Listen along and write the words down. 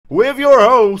with your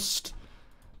host.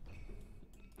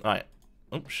 Right.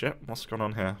 Oh, shit. What's going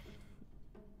on here?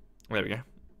 There we go.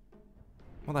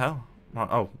 What the hell?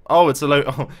 Oh, it's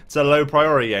a low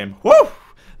priority game. Woo!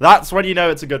 That's when you know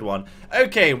it's a good one.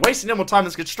 Okay, wasting no more time,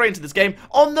 let's get straight into this game.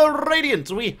 On the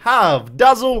Radiant, we have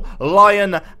Dazzle,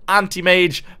 Lion,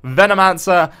 Anti-Mage,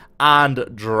 Venomancer, and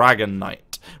Dragon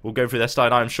Knight. We'll go through their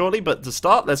starting items shortly, but to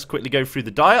start, let's quickly go through the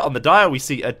Dire. On the Dire, we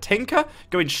see a Tinker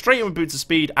going straight in with Boots of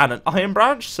Speed and an Iron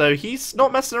Branch, so he's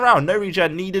not messing around. No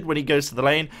regen needed when he goes to the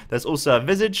lane. There's also a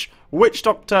Visage, Witch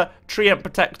Doctor, Treant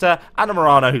Protector, and a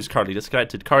Mirana who's currently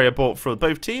disconnected. Courier bought for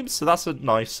both teams, so that's a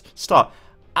nice start.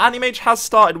 Anti-Mage has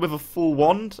started with a full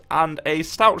wand and a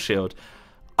stout shield.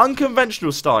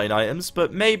 Unconventional starting items,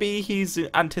 but maybe he's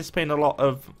anticipating a lot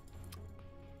of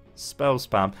spell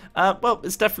spam. Well,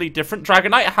 it's definitely different.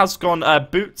 Dragon Knight has gone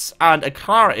boots and a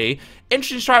clarity.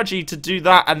 Interesting strategy to do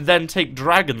that and then take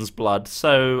Dragon's Blood.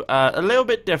 So a little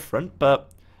bit different,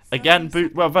 but again,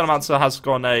 Venomancer has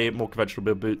gone a more conventional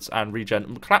build, boots and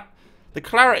regen. The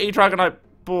clarity Dragon Knight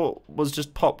bought was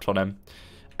just popped on him.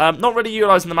 Not really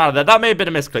utilising the mana there. That may have been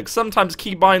a misclick. Sometimes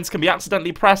keybinds can be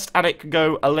accidentally pressed and it can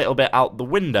go a little bit out the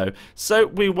window. So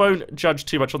we won't judge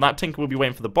too much on that. Tinker will be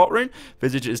waiting for the bot rune.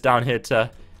 Visage is down here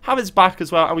to have his back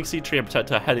as well. And we see Treant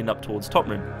Protector heading up towards top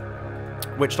rune.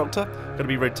 Witch Doctor going to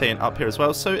be rotating up here as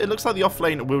well. So it looks like the off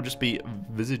lane will just be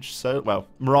Visage. So, well,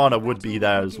 Mirana would be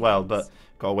there as well, but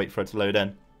gotta wait for it to load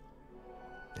in.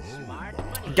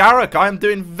 Garruk, I am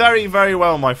doing very, very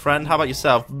well, my friend. How about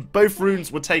yourself? Both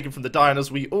runes were taken from the Dire, and as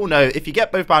we all know, if you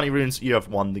get both bounty runes, you have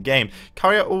won the game.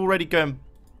 Courier already going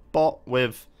bot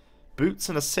with boots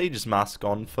and a Sage's Mask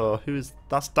on for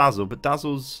that's Dazzle, but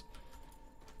Dazzle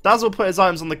put his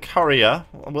items on the Courier.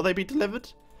 Will they be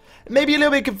delivered? Maybe a little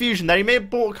bit of confusion there. He may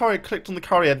have bought a Courier, clicked on the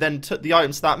Courier, then took the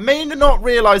items to that. May not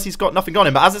realise he's got nothing on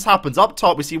him, but as this happens, up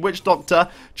top we see Witch Doctor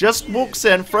just walks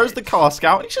in, throws the cask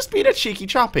out, and he's just being a cheeky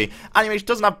chappy. Anti-Mage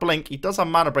doesn't have Blink, he does have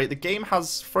Mana Break. The game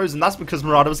has frozen, that's because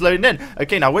Mirana was loading in.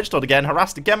 Okay, now Witch Doctor again,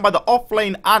 harassed again by the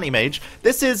off-lane Anti-Mage.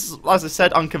 This is, as I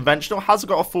said, unconventional, has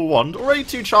got a full wand, already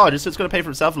 2 charges, so it's going to pay for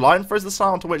itself. Lion throws the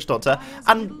stun onto Witch Doctor,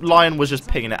 and Lion was just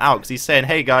pinging it out, because he's saying,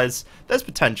 hey guys, there's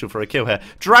potential for a kill here.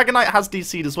 Dragon Knight has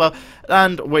DC'd as well,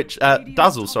 and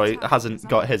Dazzle, sorry, hasn't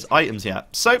got his items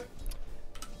yet. So,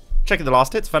 checking the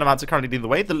last hits, Venomancer currently leading the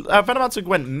way. The Venomancer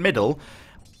went middle.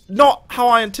 Not how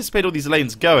I anticipate all these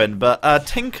lanes going, but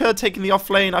Tinker taking the off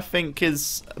lane, I think,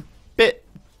 is a bit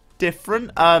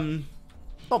different.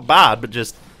 Not bad, but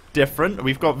just different.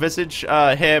 We've got Visage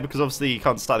here, because obviously you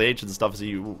can't start the ancients and stuff as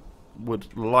you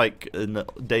would like in the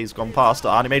days gone past.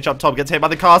 Anti-Mage up top gets hit by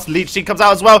the cast. Leech Seed comes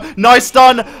out as well. Nice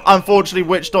stun. Unfortunately,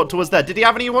 Witch Doctor was there. Did he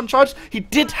have any one charge? He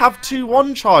did have 2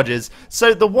 1 charges.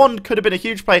 So the wand could have been a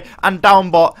huge play. And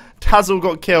down bot, Dazzle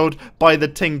got killed by the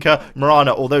Tinker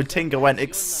Mirana, although Tinker went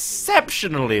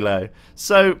exceptionally low.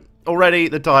 So already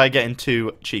the Dire getting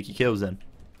 2 cheeky kills in.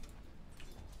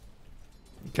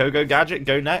 Go Gadget,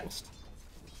 go next.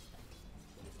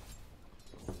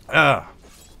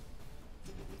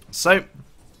 So,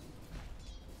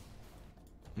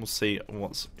 we'll see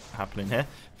what's happening here.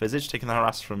 Visage taking the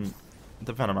harass from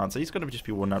the Venomancer. He's going to just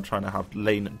be one now trying to have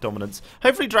lane dominance.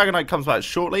 Hopefully Dragon Knight comes back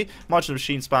shortly. Margin of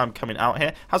Machine Spam coming out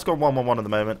here. Has gone 1-1-1 at the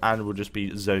moment and will just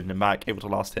be zoning him back. Able to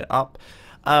last hit up.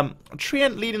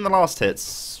 Treant leading the last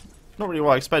hits. Not really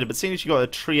what I expected, but seeing as you got a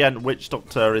Treant Witch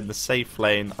Doctor in the safe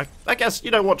lane, I guess,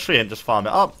 you know what, Treant, just farm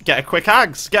it up. Get a quick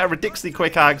Ags. Get a ridiculously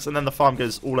quick Ags, and then the farm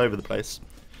goes all over the place.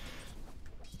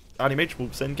 Anti-Mage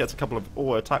walks in, gets a couple of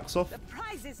auto attacks off.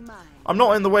 I'm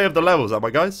not in the way of the levels, am I,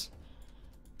 guys?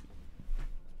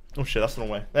 Oh shit, that's the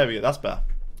wrong way. There we go, that's better.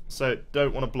 So,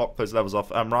 don't want to block those levels off.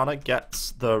 Rana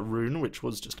gets the rune, which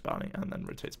was just a bounty, and then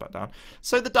rotates back down.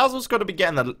 So, the Dazzle's got to be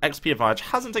getting the XP advantage.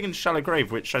 Hasn't taken Shallow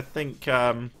Grave, which I think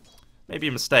may be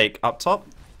a mistake. Up top,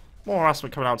 more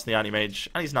harassment coming out to the Anti-Mage,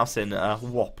 and he's now sitting a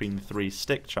whopping 3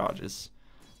 stick charges.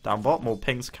 Down bot, more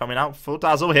pings coming out for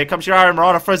Dazzle. Here comes your Iron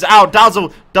Mirana, throws it out.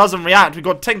 Dazzle doesn't react. We've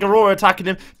got Tinker auto attacking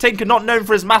him. Tinker not known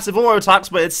for his massive auto attacks,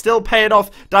 but it's still paying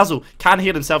off. Dazzle can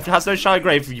heal himself. He has no Shallow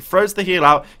Grave. He throws the heal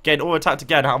out, getting auto attacked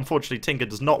again. Unfortunately, Tinker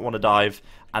does not want to dive,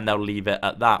 and they'll leave it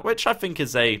at that, which I think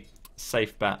is a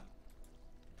safe bet.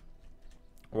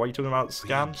 What are you talking about,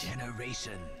 scams?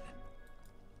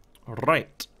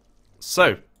 Right.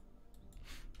 So,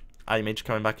 Anti-Mage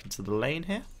coming back into the lane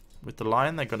here with the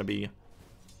Lion. They're going to be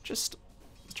just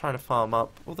trying to farm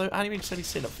up. Although Anti-Mage's only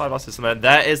sitting at 5 assists in there.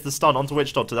 There is the stun onto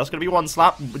Witch Doctor. That's going to be one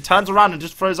slap. Turns around and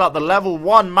just throws out the level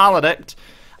 1 Maledict.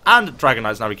 And Dragon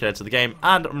Knight's now recleared to the game.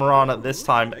 And Mirana this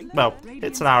time, well,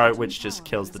 hits an arrow which just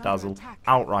kills the Dazzle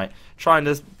outright. Trying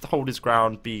to hold his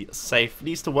ground, be safe.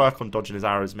 Needs to work on dodging his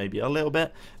arrows maybe a little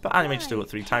bit. But Animage still got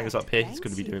 3 tangos up here. He's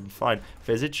going to be doing fine.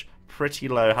 Visage, pretty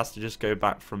low. Has to just go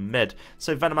back from mid.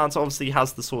 So Venomancer obviously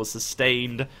has the sort of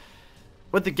sustained...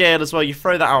 With the Gale as well, you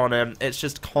throw that out on him, it's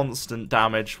just constant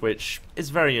damage, which is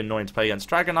very annoying to play against.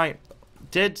 Dragon Knight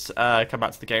did come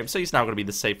back to the game, so he's now going to be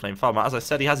the safe lane farmer. As I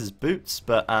said, he has his boots,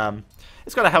 but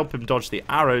it's going to help him dodge the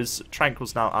arrows.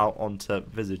 Tranquil's now out onto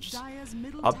Visage.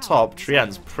 Up top,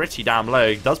 Trien's pretty damn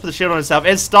low. He does put the shield on himself,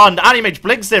 is stunned. Animage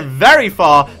blinks in very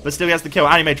far, but still he has the kill.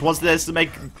 Animage wants this to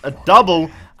make a double,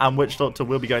 and Witch Doctor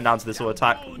will be going down to this auto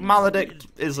attack. Maledict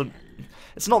isn't...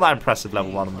 It's not that impressive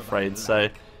level 1, I'm afraid, so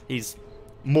he's...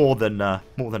 more than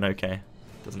okay.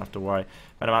 Doesn't have to worry.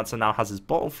 Venomancer now has his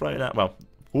bottle thrown out. Well,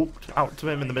 walked out to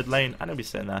him in the mid lane, and he'll be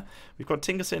sitting there. We've got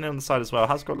Tinker sitting on the side as well.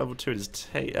 Has got level 2 in his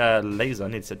laser. I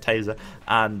need to say taser.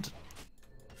 And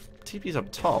TP's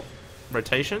up top.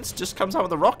 Rotations just comes out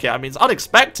with a rocket. I mean, it's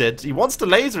unexpected. He wants to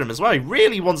laser him as well. He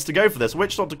really wants to go for this.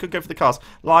 Witch Doctor could go for the cast.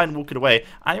 Lion walking away.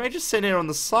 And he may just sit here on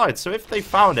the side. So if they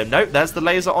found him, nope, there's the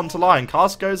laser onto Lion.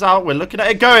 Cast goes out. We're looking at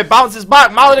it go. It bounces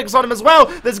back. Maledict's on him as well.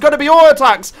 There's going to be auto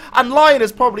attacks. And Lion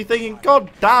is probably thinking,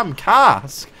 God damn,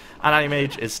 Cask. And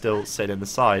Animage is still sitting in the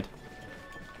side.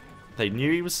 They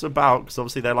knew he was about, because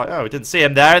obviously they're like, oh, we didn't see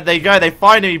him. There they go. They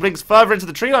find him. He blinks further into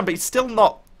the tree line, but he's still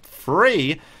not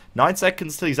free. 9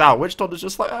 seconds till he's out. Witch Doctor's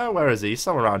just like, oh, where is he?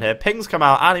 Somewhere around here. Pings come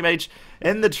out. Animage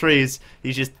in the trees.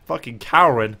 He's just fucking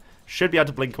cowering. Should be able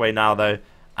to blink away now, though.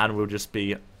 And we'll just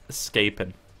be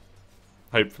escaping.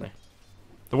 Hopefully.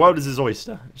 The world is his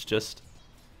oyster. It's just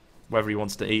whether he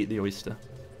wants to eat the oyster.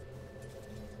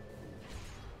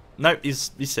 Nope, he's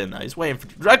sitting there. He's waiting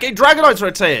for... Okay, Dragon Knight's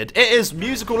rotated. It is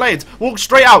musical lanes. Walk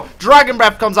straight out. Dragon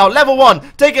Breath comes out. Level 1.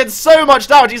 Taking so much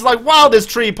damage. He's like, wow, this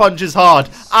tree punches hard.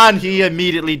 And he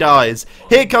immediately dies.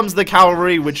 Here comes the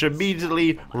cavalry, which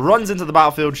immediately runs into the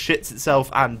battlefield, shits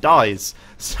itself, and dies.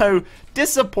 So,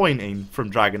 disappointing from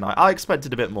Dragon Knight. I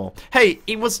expected a bit more. Hey,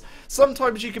 he was...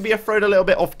 Sometimes you can be thrown a little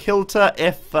bit off kilter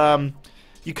if...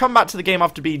 You come back to the game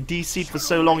after being DC'd for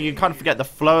so long, you kind of forget the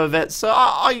flow of it. So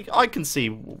I can see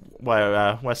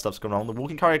where stuff's going on. The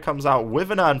Walking Courier comes out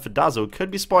with an urn for Dazzle. Could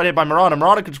be spotted here by Mirana.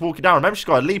 Mirana could just walk it down. Remember, she's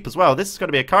got a leap as well. This is going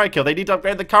to be a Courier kill. They need to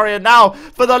upgrade the Courier now.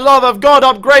 For the love of God,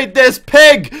 upgrade this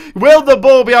pig. Will the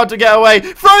ball be able to get away?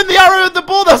 Throwing the arrow at the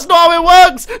ball. That's not how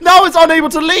it works. Now it's unable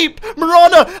to leap.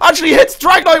 Mirana actually hits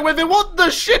Dragon Knight with it. What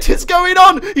the shit is going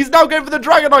on? He's now going for the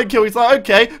Dragon Knight kill. He's like,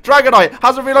 okay, Dragon Knight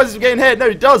hasn't realized he's getting hit. No,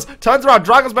 he does. Turns around.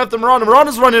 Dragon's Breath to Mirana.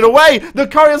 Mirana's running away. The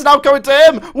Courier's now coming to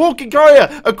him. Walking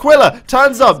Courier. Aquila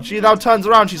turns up. She now turns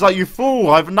around. She's like, you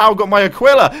fool. I've now got my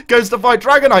Aquila. Goes to fight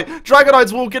Dragon Knight. Dragon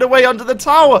Knight's walking away under the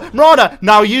tower. Mirana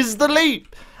now uses the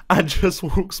leap. And just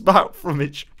walks back from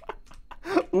it.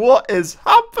 What is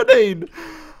happening?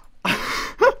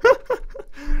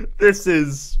 This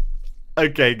is...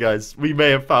 Okay, guys. We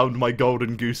may have found my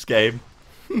golden goose game.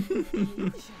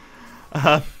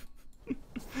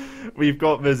 We've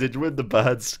got Visage with the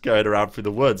birds going around through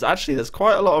the woods. Actually, there's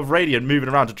quite a lot of Radiant moving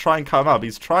around to try and come up.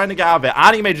 He's trying to get out of it.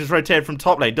 Animage is rotated from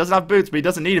top lane. Doesn't have boots, but he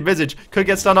doesn't need a Visage. Could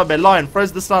get stunned up by Lion.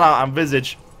 Throws the stun out, and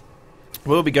Visage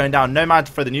will be going down. No man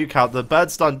to throw the nuke out. The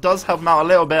bird stun does help him out a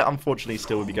little bit. Unfortunately,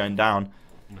 still will be going down.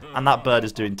 And that bird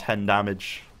is doing 10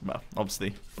 damage. Well,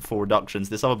 obviously, 4 reductions.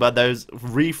 This other bird, though, is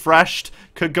refreshed.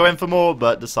 Could go in for more,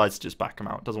 but decides to just back him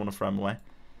out. Doesn't want to throw him away.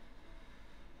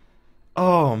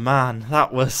 Oh man,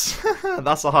 that was...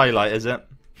 That's a highlight, is it?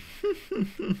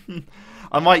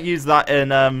 I might use that in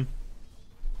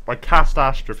my cast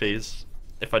Astrophes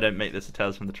if I don't make this a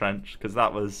Tales from the Trench, because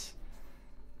that was...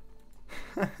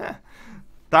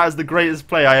 That is the greatest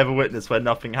play I ever witnessed where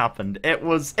nothing happened. It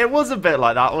was a bit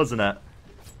like that, wasn't it?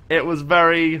 It was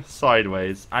very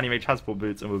sideways. Animage has bought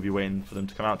boots and we'll be waiting for them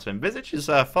to come out to him. Visage's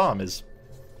farm is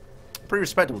pretty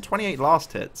respectable. 28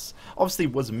 last hits. Obviously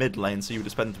was mid lane, so you would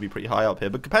expect them to be pretty high up here.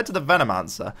 But compared to the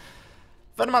Venomancer,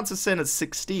 Venomancer's sitting at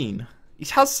 16. He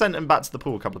has sent him back to the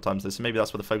pool a couple of times though, so maybe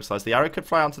that's where the focus lies. The arrow could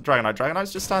fly onto Dragon Knight. Dragon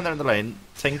Knight's just standing there in the lane.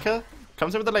 Tinker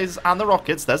comes in with the lasers and the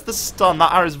rockets. There's the stun.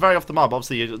 That arrow is very off the mark.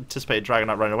 Obviously, you anticipated Dragon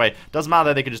Knight running away. Doesn't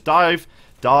matter. They could just dive,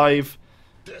 dive,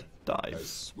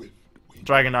 dive.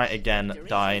 Dragon Knight again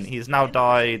dying. He's now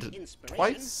died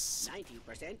twice,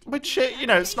 which you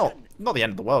know, it's not the end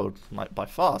of the world, like by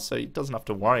far. So he doesn't have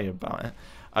to worry about it.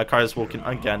 Kyrie's walking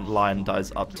again. Lion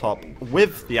dies up top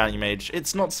with the anti-mage.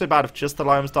 It's not so bad if just the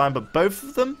Lion was dying, but both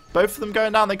of them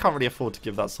going down. They can't really afford to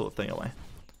give that sort of thing away.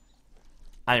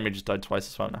 Anti-mage just died twice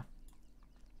as well now.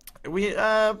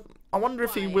 I wonder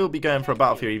if he will be going for a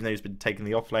battlefield, even though he's been taking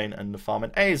the off lane and the farming.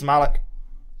 Hey, it's Malik.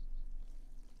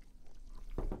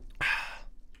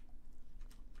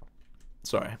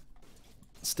 Sorry.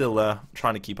 Still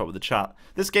trying to keep up with the chat.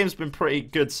 This game's been pretty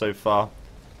good so far.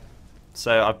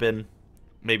 So I've been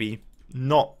maybe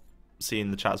not seeing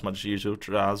the chat as much as usual.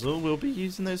 Drazzle will be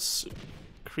using those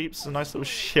creeps. A nice little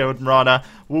shield. Marana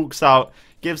walks out,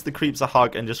 gives the creeps a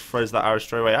hug, and just throws that arrow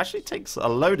straight away. Actually takes a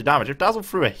load of damage. If Dazzle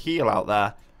threw a heal out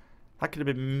there, that could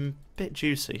have been a bit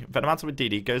juicy. Venomancer with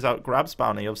DD goes out, grabs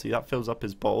Bounty. Obviously, that fills up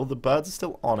his bottle. The birds are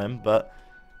still on him, but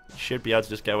he should be able to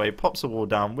just get away. Pops a wall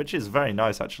down, which is very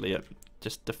nice, actually, at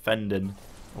just defending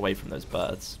away from those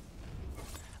birds.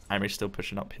 Irish still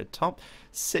pushing up here top.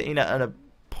 Sitting at an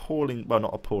appalling... Well,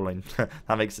 not appalling.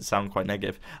 That makes it sound quite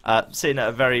negative. Sitting at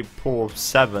a very poor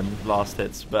 7 last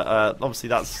hits. But obviously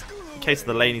that's the case of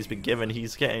the lane he's been given.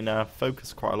 He's getting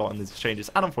focused quite a lot in these exchanges.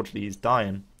 And unfortunately he's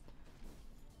dying.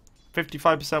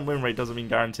 55% win rate doesn't mean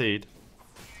guaranteed.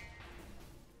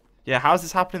 Yeah, how's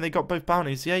this happening? They got both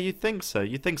bounties. Yeah, you'd think so.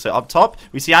 You'd think so. Up top,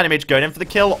 we see Animage going in for the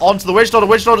kill onto the Witch Daughter.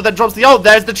 Witch Daughter then drops the ult.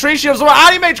 There's the tree shield. So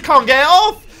Animage can't get it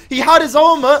off. He had his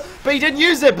armor, but he didn't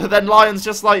use it. But then Lion's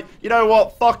just like, you know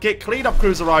what? Fuck it. Cleanup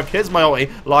crew's arrived. Here's my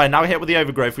ulti. Lion now hit with the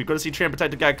overgrowth. We've got to see Tree and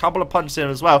Protector get a couple of punches in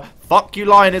as well. Fuck you,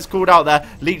 Lion. It's called out there.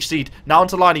 Leech Seed. Now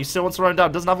onto Lion. He still wants to run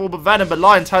down. Doesn't have all but Venom, but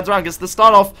Lion turns around, gets the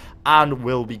stun off, and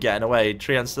will be getting away.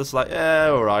 Treant's just like, yeah,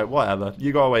 alright, whatever.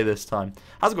 You got away this time.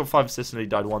 Hasn't got 5 assists and he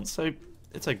died once, so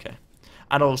it's okay.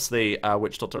 And obviously,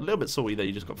 Witch Doctor, a little bit salty that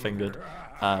you just got fingered.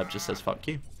 Just says fuck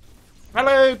you.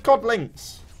 Hello,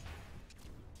 Codlinks.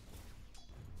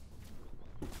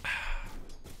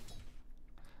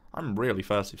 I'm really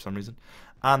thirsty for some reason.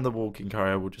 And the walking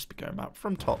courier will just be going back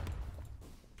from top.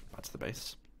 Back to the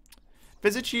base.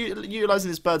 Visage utilising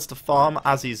his birds to farm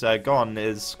as he's gone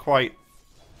is quite...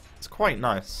 It's quite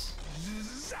nice.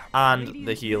 And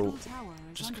the heal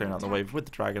just clearing out the wave with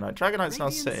the Dragonite. Dragonite's now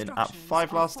sitting at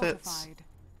 5 last hits.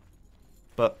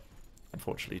 But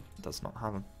unfortunately does not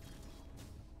have him.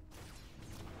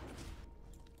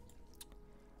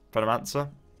 Venomancer.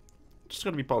 Just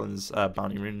going to be Bolin's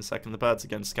bounty rune in a second. The birds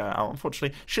again scout out.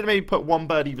 Unfortunately, should have maybe put one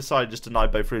bird either side, just deny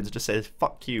both runes and just say,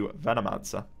 fuck you,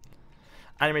 Venomancer.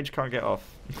 Animage can't get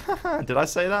off. Did I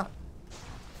say that?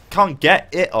 Can't get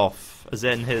it off. As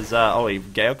in his,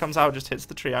 Gale comes out, just hits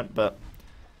the Treant, but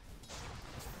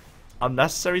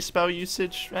unnecessary spell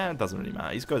usage? It doesn't really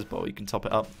matter. He's got his ball, he can top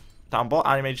it up. Down bot,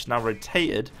 Animage is now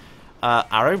rotated.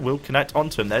 Arrow will connect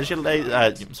onto him. There's your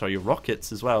your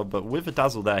rockets as well, but with a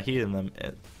Dazzle there healing them,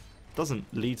 it doesn't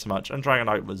lead to much. And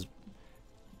Dragonite was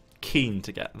keen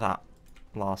to get that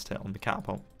last hit on the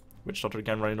catapult. Witch Doctor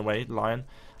again running away. Lion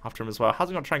after him as well.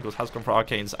 Hasn't got Tranquils, has gone for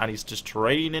Arcanes, and he's just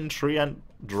draining Treant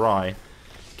dry.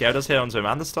 Gale does hit onto him,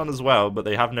 and the stun as well, but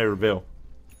they have no reveal.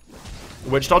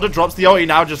 Witch Doctor drops the ulti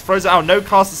now, just throws it out. No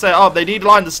cast to set up. They need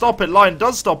Lion to stop it. Lion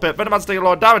does stop it. Venomancer's taking a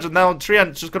lot of damage, and now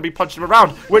Treant's just going to be punching him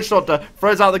around. Witch Doctor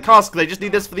throws out the cast. They just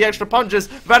need this for the extra punches.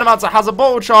 Venomancer has a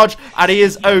bottle charge, and he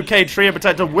is okay. Treant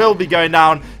Protector will be going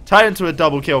down. Turn into a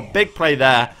double kill. Big play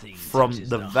there from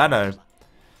the Veno.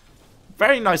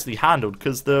 Very nicely handled,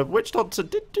 because the Witch Doctor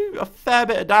did do a fair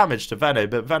bit of damage to Veno,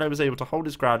 but Veno was able to hold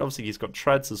his ground. Obviously, he's got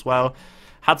treads as well.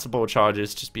 Had some ball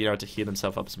charges, just being able to heal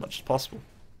himself up as much as possible.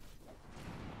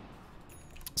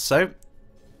 So,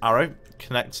 Arrow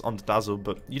connects onto Dazzle,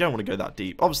 but you don't want to go that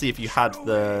deep. Obviously, if you had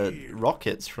the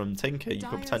rockets from Tinker, you've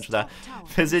got potential there.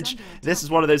 Visage, this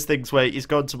is one of those things where he's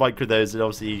gone to micro those, and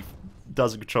obviously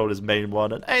doesn't control his main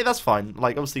one. And hey, that's fine.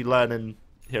 Like, obviously, learning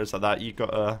heroes like that, you've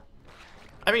got a...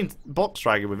 I mean, Box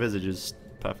Dragon with Visage is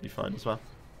perfectly fine as well.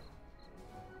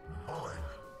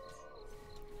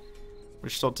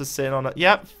 Witch Doctor's sitting on it.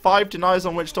 Yep, 5 denies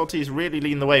on Witch Doctor. He's really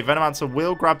leading the way. Venomancer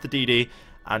will grab the DD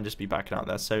and just be backing out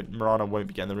there. So Mirana won't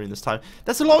be getting the rune this time.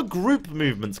 There's a lot of group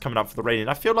movements coming up for the Radiant.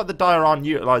 I feel like the Dire aren't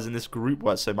utilising this group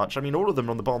work so much. I mean, all of them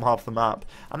are on the bottom half of the map.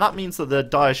 And that means that the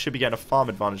Dire should be getting a farm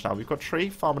advantage now. We've got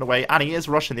Tree farming away, and he is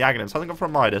rushing the Aghanims. Hasn't gone for a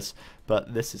Midas,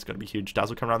 but this is going to be huge.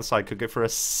 Dazzle come around the side, could go for a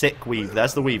sick weave.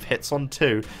 There's the weave, hits on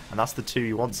 2, and that's the 2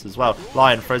 he wants as well.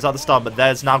 Lion throws out the stun, but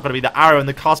there's now going to be the arrow and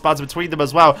the cast bands between them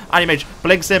as well. Animage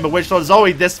blinks in, but Witch Doctor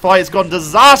Zoe, this fight has gone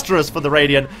disastrous for the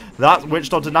Radiant. That Witch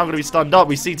Doctor now going to be stunned up.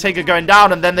 We see Tinker going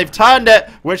down, and then they've turned it.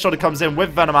 Witch Doctor comes in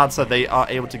with Venomancer. They are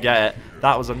able to get it.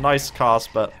 That was a nice cast,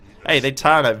 but hey, they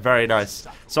turn it. Very nice.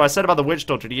 So I said about the Witch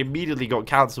Doctor, and he immediately got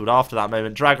cancelled after that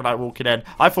moment. Dragonite walking in.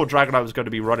 I thought Dragonite was going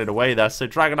to be running away there, so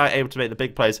Dragonite able to make the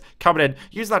big plays. Coming in,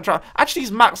 using that Dragon. Actually,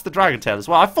 he's maxed the Dragon Tail as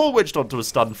well. I thought Witch Doctor was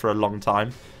stunned for a long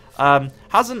time. I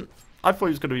thought he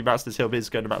was going to be maxed this heal, but he's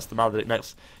going to max the Maledict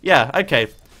next. Yeah, okay.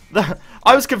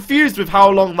 I was confused with how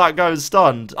long that goes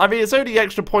stunned. I mean, it's only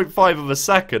extra 0.5 of a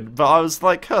second, but I was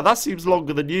like, huh, that seems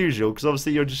longer than usual, because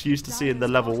obviously you're just used to seeing the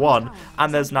level 1,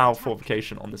 and there's now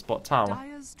fortification on this bot tower.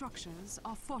 Dire's structures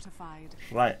are fortified.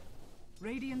 Right.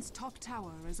 Radiant's top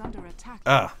tower is under attack.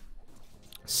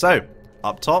 So,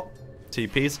 up top,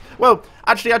 TPs. Well,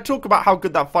 actually, I'd talk about how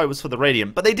good that fight was for the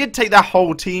Radiant, but they did take their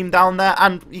whole team down there,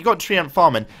 and you got Trient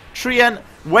farming. Trient,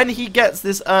 when he gets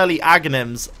this early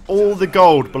Aghanims, all the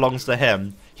gold belongs to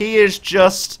him. He is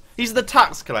just... He's the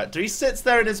tax collector. He sits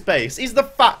there in his base. He's the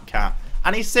fat cat.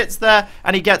 And he sits there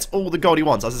and he gets all the gold he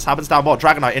wants. As this happens down bot,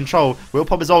 Dragonite in troll will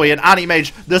pop his Oi, and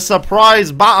Anti-Mage, the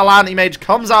surprise battle Anti-Mage,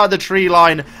 comes out of the tree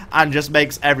line and just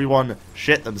makes everyone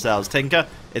shit themselves. Tinker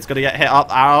is going to get hit up.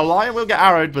 Our Lion will get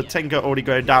arrowed, but Tinker already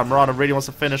going down. Mirana really wants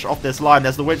to finish off this line.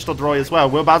 There's the Witch Doctor Oi as well.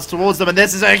 Will bounce towards them, and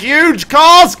this is a huge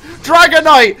cask!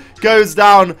 Dragonite goes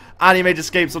down. Anti-Mage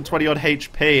escapes on 20 odd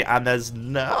HP, and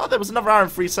there was another arrow in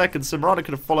 3 seconds, so Mirana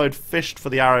could have followed, fished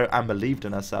for the arrow, and believed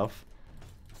in herself.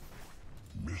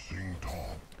 Missing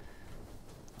top.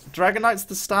 Dragonite's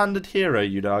the standard hero,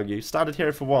 you'd argue. Standard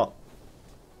hero for what?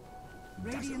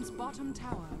 Radiant's bottom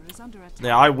tower is under attack.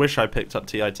 Yeah, I wish I picked up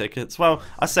TI tickets. Well,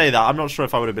 I say that. I'm not sure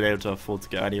if I would have been able to afford to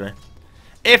go anyway.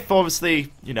 If,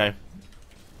 obviously, you know,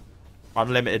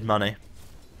 unlimited money.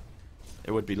 It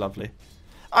would be lovely.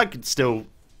 I could still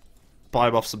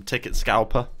buy off some ticket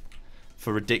scalper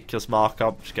for ridiculous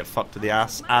markup. Just get fucked to the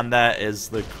ass. And there is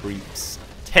the creeps.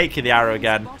 Taking the arrow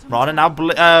again. Rana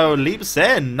now leaps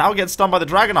in. Now gets stunned by the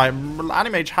Dragonite.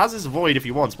 Anti-Mage has his Void if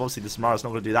he wants, but obviously the Samara's not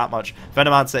going to do that much.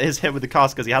 Venomancer is hit with the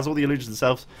cast because he has all the illusions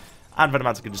himself. And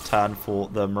Venomancer can just turn for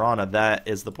the Mirana. There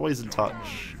is the Poison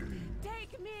Touch,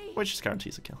 which just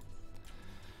guarantees a kill.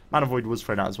 Mana Void was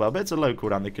thrown out as well, but it's a low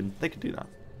cooldown. They can do that.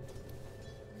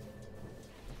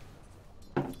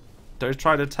 Don't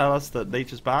try to tell us that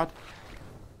nature's bad.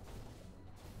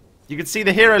 You can see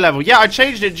the hero level. Yeah, I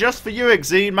changed it just for you,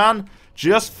 Exene, man.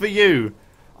 Just for you.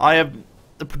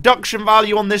 The production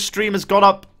value on this stream has gone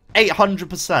up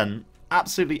 800%.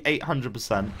 Absolutely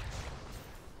 800%.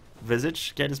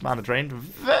 Visage, getting his mana drained.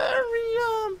 Very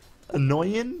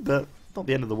annoying, but not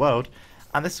the end of the world.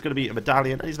 And this is going to be a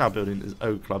medallion. And he's now building his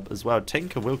O club as well.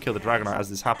 Tinker will kill the Dragonite as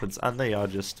this happens. And they are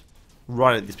just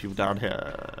running these people down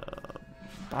here.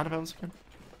 Bannervel's again.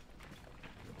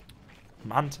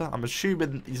 Manta? I'm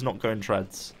assuming he's not going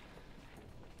treads.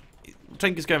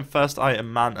 Tinker's going first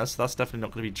item Manta, so that's definitely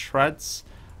not going to be treads.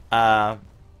 And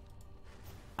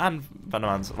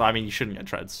Venomancer. Well, I mean, you shouldn't get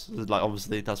treads. Like,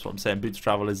 obviously, that's what I'm saying. Boots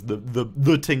travel is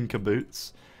the Tinker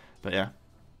boots. But yeah.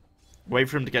 Wait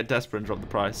for him to get desperate and drop the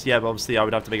price. Yeah, but obviously I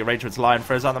would have to make a range for its Lion.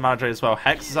 Throws out the manager as well.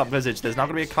 Hex is up Visage. There's now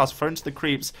going to be a cast thrown to the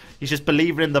creeps. He's just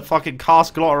believing in the fucking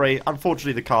cask lottery.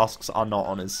 Unfortunately, the casks are not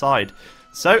on his side.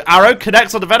 So, arrow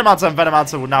connects onto Venomancer, and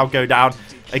Venomancer will now go down.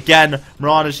 Again,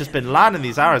 Mirana's just been landing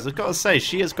these arrows. I've got to say,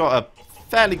 she has got a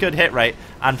fairly good hit rate.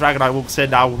 And Dragonite walks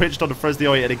in now. Witch Doctor throws the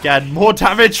Oi in again. More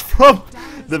damage from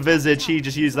the Visage. He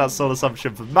just used that Soul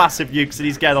Assumption for massive ukes, and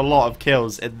he's getting a lot of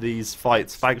kills in these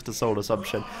fights, thanks to Soul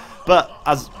Assumption. But,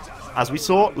 as we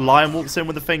saw, Lion walks in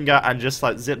with a finger and just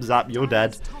like zip zap, you're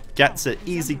dead. Gets it,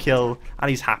 easy kill, and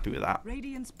he's happy with that.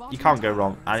 You can't go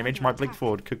wrong. Anti-Mage might blink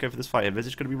forward, could go for this fight.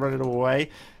 Visage going to be running away.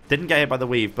 Didn't get hit by the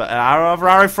weave, but an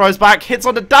arrow throws back, hits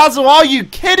on the Dazzle. Are you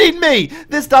kidding me?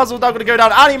 This Dazzle now going to go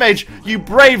down. Anti-Mage, you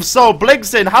brave soul,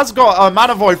 blinks in, has got a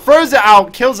Mana Void, throws it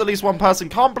out, kills at least one person,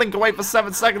 can't blink away for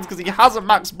 7 seconds because he hasn't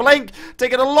maxed blink,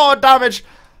 taking a lot of damage,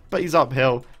 but he's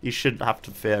uphill. You shouldn't have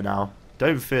to fear now.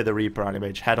 Don't fear the Reaper,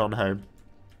 Anti-Mage. Head on home.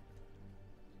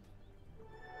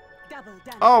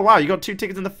 Oh, wow. You got 2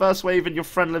 tickets in the first wave and your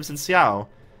friend lives in Seattle.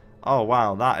 Oh,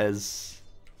 wow. That is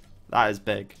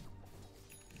big.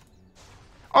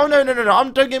 Oh, no.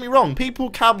 Don't get me wrong.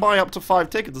 People can buy up to 5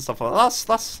 tickets and stuff like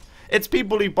that. It's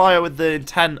people who buy it with the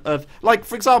intent of... Like,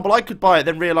 for example, I could buy it,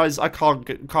 then realise I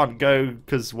can't go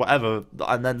because whatever,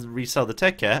 and then resell the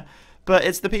ticket. But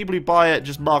it's the people who buy it,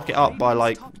 just mark it up by,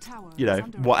 like, you know,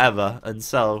 whatever, and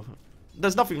sell.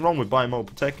 There's nothing wrong with buying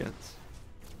multiple tickets.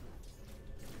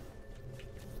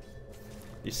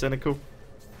 You cynical?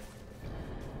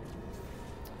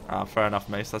 Ah, fair enough,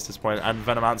 Mace. That's disappointing. And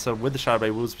Venomancer with the Shadow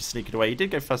Blade will be sneaking away. He did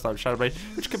go first time with Shadow Blade,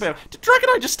 which could be... Did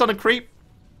Dragonite just stun a creep?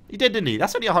 He did, didn't he?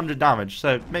 That's only 100 damage,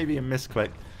 so maybe a misclick.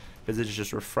 Visage is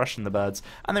just refreshing the birds.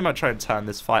 And they might try and turn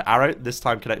this fight. Arrow this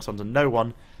time connects onto no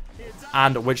one.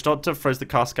 And Witch Doctor throws the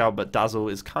cask out, but Dazzle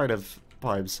is kind of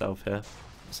by himself here.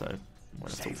 So,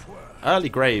 early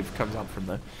Grave comes out from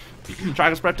there.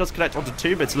 Dragon's Breath does connect onto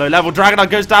 2, but it's low level. Dragonite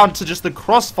goes down to just the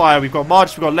crossfire. We've got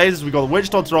March, we've got lasers, we've got the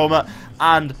Witch Doctor armor,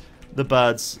 and the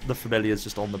birds, the familiars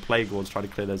just on the Plague Lords trying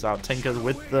to clear those out. Tinker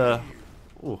with the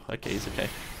Oh, okay, he's okay.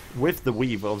 With the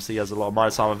weave, obviously, he has a lot of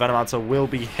minus armor. Venomancer will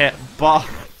be hit, but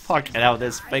fucking hell,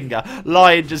 this finger.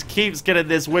 Lion just keeps getting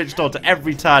this witch dot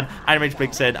every turn. Animage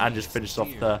blinks in and just finishes off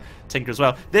the Tinker as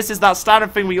well. This is that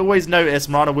standard thing we always notice.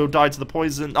 Marana will die to the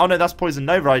poison. Oh no, that's Poison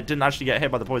Nova. I didn't actually get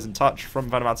hit by the poison touch from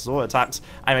Venomancer's auto attacks.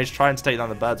 Animage trying to take down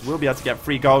the birds. Will be able to get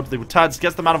free gold. The returns,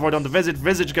 gets the Mana Void on the Visage.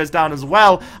 Visage goes down as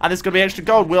well. And it's going to be extra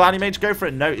gold. Will Animage go for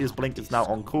it? No, his blink is now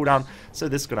on cooldown. So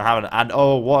this is going to happen. And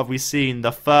oh, what have we seen?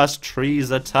 The first trees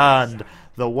are turned.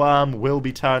 The worm will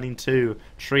be turning too.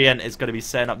 Treant is going to be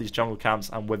setting up these jungle camps,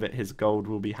 and with it, his gold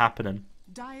will be happening.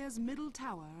 Dire's middle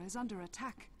tower is under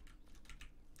attack.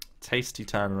 Tasty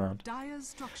turnaround.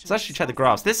 Dire's Let's actually check the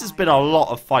graphs. This has been a lot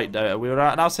of fight Dota. We were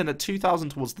now sitting at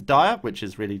 2,000 towards the Dire, which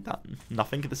is really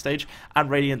nothing at this stage, and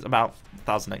Radiant about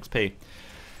 1,000 XP.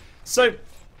 So,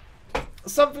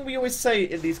 something we always say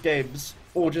in these games,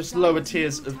 or just lower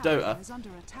tiers of Dota,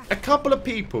 a couple of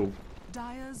people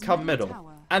come middle.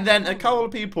 And then a couple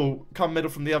of people come middle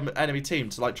from the other enemy team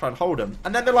to like try and hold them.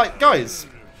 And then they're like, guys,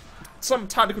 some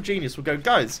tactical genius will go,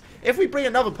 guys, if we bring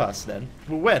another person in,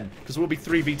 we'll win because we'll be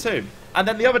 3v2. And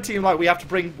then the other team like we have to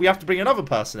bring another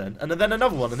person in, and then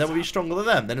another one, and then we'll be stronger than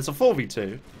them. Then it's a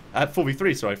 4v2,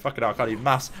 4v3. Sorry, fuck it, I can't even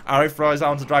maths. Arrow flies out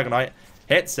onto Dragonite,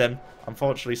 hits him.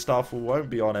 Unfortunately, Starfall won't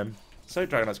be on him. So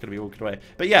Dragonite's going to be walking away.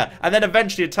 But yeah, and then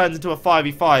eventually it turns into a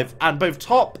 5v5, and both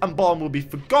top and bottom will be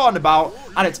forgotten about,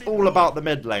 and it's all about the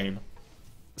mid lane.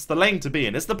 It's the lane to be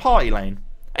in. It's the party lane.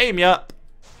 Aim you up.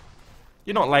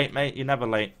 You're not late, mate. You're never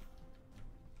late.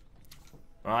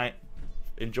 Alright.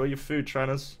 Enjoy your food,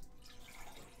 trainers.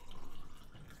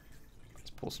 Let's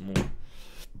pour some more.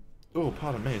 Oh,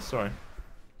 pardon me. Sorry.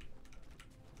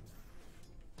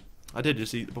 I did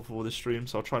just eat before this stream,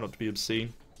 so I'll try not to be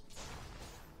obscene.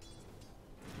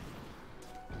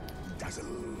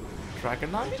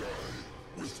 Dragonite?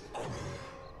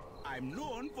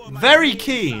 Very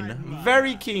keen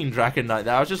Dragonite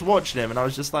there. I was just watching him and I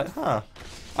was just like, huh.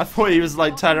 I thought he was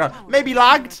like turning around. Maybe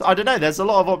lagged? I don't know. There's a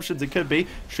lot of options it could be.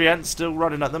 Treant still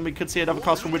running at them. We could see another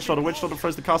cast from Witchlord. Witchlord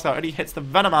throws the cast out. Only hits the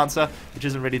Venomancer, which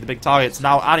isn't really the big target. It's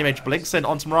now Animage blinks in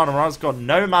onto Mirana. Mirana's got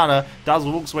no mana.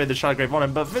 Dazzle walks away with the Shadowgrave on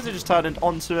him, but Visage is turned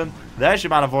onto him. There's your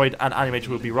Mana Void, and Animage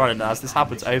will be running as this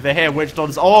happens over here.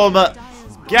 Witchlord's armor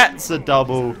gets a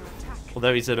double.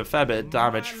 Although he's in a fair bit of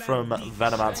damage from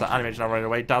Venomancer. Animage now running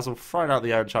away. Dazzle throwing out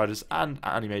the air charges. And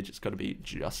Animage is going to be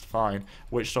just fine.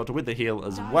 Witch Doctor with the heal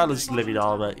as well as living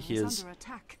armor. He is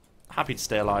happy to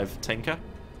stay alive. Tinker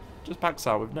just backs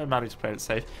out with no mana to play it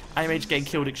safe. Animage getting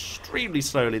killed extremely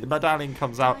slowly. The medallion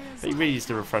comes out. But he really needs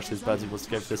to refresh his birds. He wants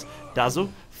to go for this. Dazzle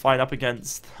fight up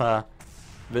against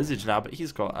Visage now. But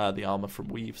he's got the armor from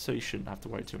Weave. So he shouldn't have to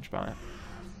worry too much about it.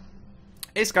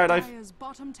 Hey, Skydive.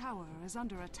 Bottom tower is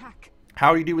under attack.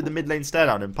 How do you do with the mid lane stare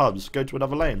down in pubs? Go to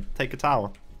another lane, take a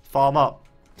tower, farm up.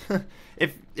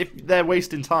 if they're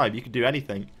wasting time, you can do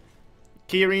anything.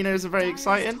 Key Arena isn't very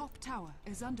exciting.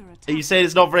 Are you saying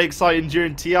it's not very exciting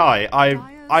during TI?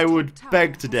 I would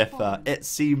beg to differ. It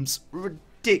seems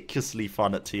ridiculously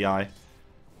fun at TI.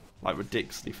 Like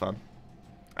ridiculously fun.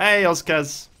 Hey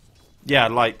Ozkaz. Yeah,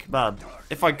 like man,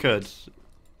 if I could.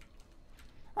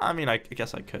 I mean, I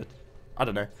guess I could. I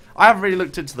don't know. I haven't really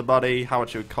looked into the money, how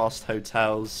much it would cost,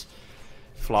 hotels,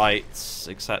 flights,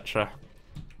 etc.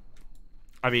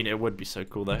 I mean, it would be so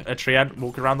cool though. A Treant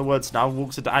walking around the woods now,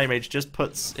 walks into Animage, just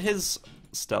puts his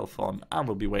stealth on, and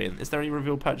we'll be waiting. Is there any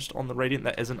reveal purchased on the Radiant?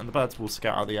 There isn't, and the birds will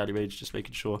scout out the Animage, just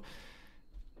making sure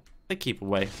they keep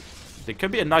away. There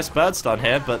could be a nice bird stun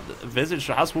here, but Visage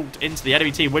has walked into the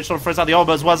enemy team. Witchlord throws out the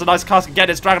armor as well as a nice cask again.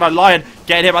 It's Dragonite Lion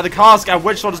getting hit by the cask, and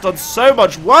Witchlord has done so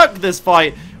much work this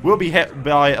fight. Will be hit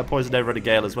by a Poison Nova and a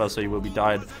Gale as well, so he will be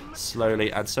dying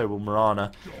slowly, and so will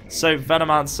Mirana. So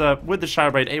Venomancer with the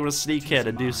Shadow Blade able to sneak in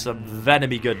and do some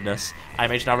venomy goodness.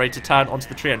 Animage now ready to turn onto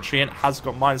the Treant. Treant has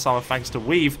got minus armor thanks to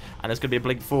Weave, and there's going to be a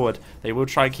blink forward. They will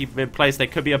try and keep him in place. There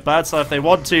could be a Bird Stun if they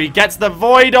want to. He gets the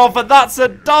Void off, and that's a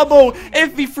double.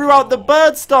 If he threw out the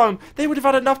Bird Stun, they would have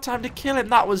had enough time to kill him.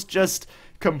 That was just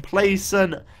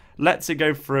complacent. Lets it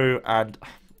go through, and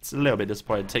it's a little bit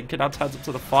disappointing. Tinker now turns up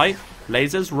to the fight.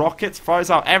 Lasers, rockets, fires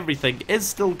out everything. Is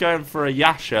still going for a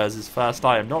Yasha as his first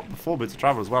item. Not before Boots of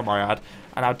Travel as well, my ad.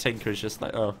 And now Tinker is just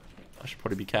like, oh, I should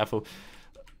probably be careful.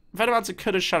 Venomancer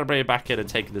could have Shadow Blade back in and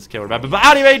taken this kill, remember. But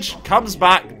Animage comes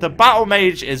back. The Battle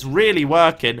Mage is really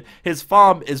working. His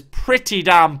farm is pretty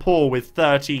damn poor with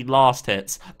 13 last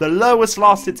hits. The lowest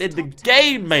last hits in the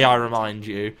game, may I remind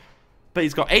you. But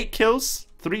he's got 8 kills,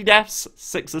 3 deaths,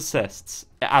 6 assists.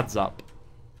 It adds up.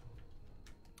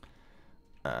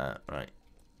 Right.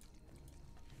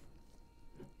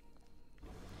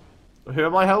 Who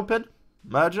am I helping?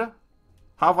 Merger?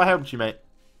 How have I helped you, mate?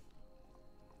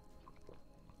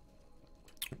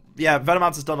 yeah,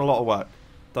 Venomancer has done a lot of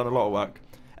work.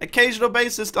 Occasional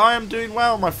bassist, I am doing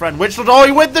well, my friend. Witchlet, oh,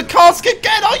 he went the cask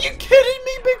again. Are you kidding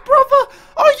me, big brother?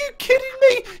 Are you kidding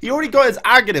me? He already got his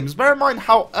Aghanim's. Bear in mind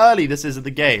how early this is in the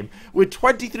game. We're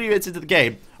 23 minutes into the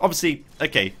game. Obviously,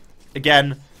 okay,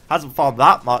 again, hasn't farmed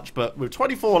that much, but with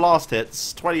 24 last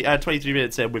hits, 23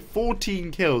 minutes in, with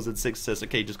 14 kills and 6 assists.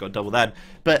 Okay, just got double then.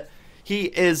 But he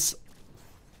is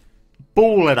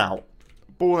balling out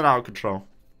of control.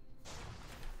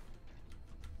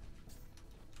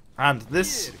 And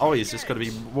this, oh, he's just going to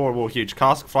be more and more huge.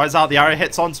 Cask flies out, the arrow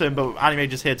hits onto him, but Anime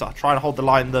just here to try and hold the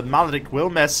line. The Maledict will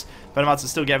miss. Venomancer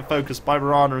still getting focused by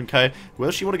Mirana and co.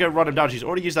 Will she want to go run him down? She's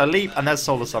already used her leap, and there's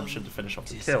Soul Assumption to finish off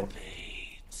the kill.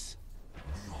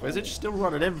 Or is it just still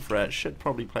running in for it? Should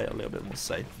probably play it a little bit more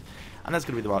safe. And that's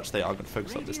going to be the march they are going to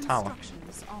focus on this tower.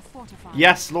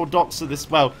 Yes, Lord Doxer this,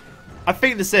 well, I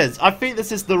think this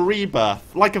is the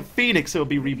rebirth. Like a phoenix, it will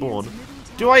be reborn.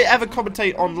 Do I ever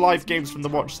commentate on live games from the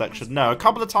watch section? No. A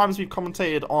couple of times we've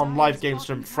commentated on live games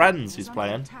from friends who's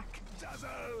playing.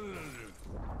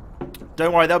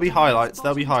 Don't worry, there'll be highlights.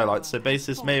 So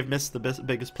Basis may have missed the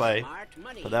biggest play,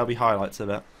 but there'll be highlights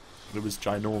of it. It was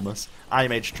ginormous.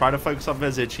 Animage trying to focus on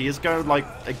Visage. He is going like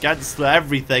against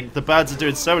everything. The birds are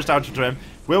doing so much damage to him.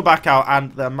 Will back out,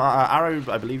 and the arrow,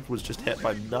 I believe, was just hit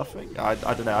by nothing. I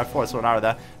don't know. I thought I saw an arrow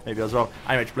there. Maybe as well.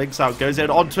 Animage blinks out, goes in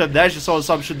onto him. There's your Soul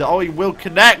Assumption that, oh, he will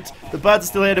connect. The birds are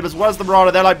still hitting him as well as the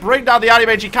Marauder. They're like, bring down the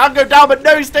Animage. He can go down, but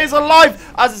no, he stays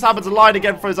alive. As this happens, a line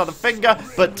again throws out the finger,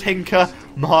 but Tinker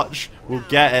March will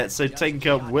get it. So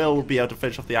Tinker will be able to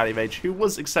finish off the Animage, who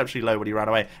was exceptionally low when he ran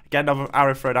away. Again, another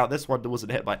arrow thrown out. This one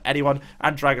wasn't hit by anyone,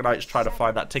 and Dragonite's trying to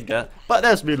find that Tinker. But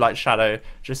there's Moonlight Shadow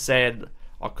just saying,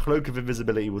 our Cloak of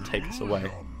Invisibility will take us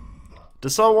away.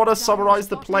 Does someone want to summarize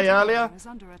the play earlier?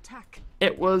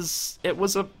 It was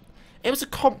a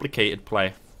complicated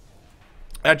play.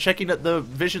 Checking at the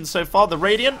vision so far, the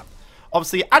Radiant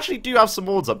obviously actually do have some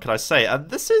wards up, can I say? And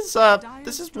this is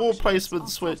ward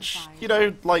placements which, you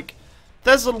know, like,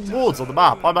 there's wards on the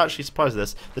map. I'm actually surprised at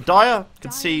this. The Dire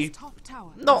can see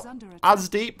not as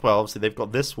deep. Well, obviously they've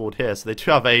got this ward here, so they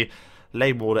do have a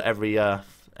lane ward at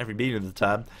every meaning of the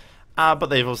term. But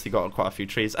they've obviously got quite a few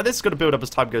trees. And this is going to build up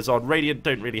as time goes on. Radiant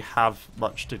don't really have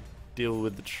much to deal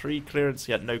with the tree clearance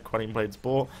yet. No Quelling Blades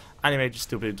bought. Animage is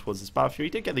still moving towards this battlefield. He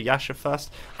did get the Yasha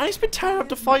first. And he's been tearing up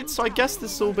the fight, so I guess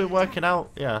this has all been working out.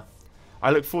 Yeah.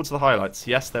 I look forward to the highlights.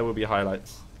 Yes, there will be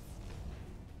highlights.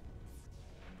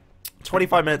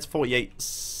 25 minutes, 48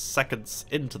 seconds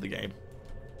into the game.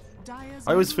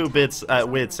 I always feel weird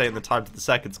saying the time to the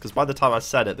seconds, because by the time I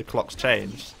said it, the clock's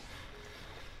changed.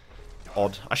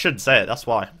 Odd. I shouldn't say it, that's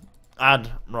why.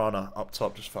 And Rana up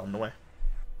top just found the way.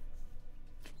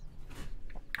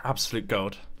 Absolute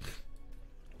gold.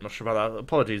 Not sure about that.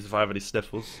 Apologies if I have any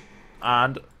sniffles.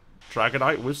 And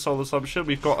Dragonite with Soul Assumption.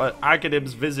 We've got an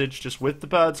Aghanim's Visage just with the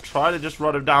birds, trying to just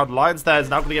run him down. Lion's there is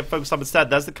now going to get focused on instead.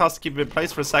 There's the cast to keep him in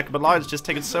place for a second, but Lion's just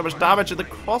taking so much damage in the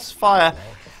crossfire,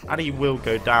 and he will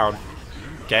go down.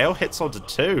 Gale hits onto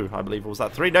 2, I believe, or was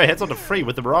that 3? No, hits onto 3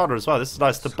 with the Marauder as well. This is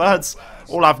nice. The birds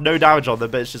all have no damage on them,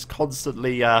 but it's just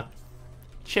constantly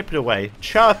chipping away,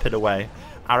 chirping away.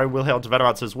 Arrow will hit onto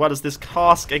Venomancer as well as this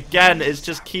cask again is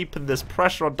just keeping this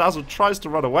pressure on. Dazzle tries to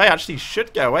run away. Actually,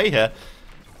 should get away here.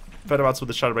 Venomancer with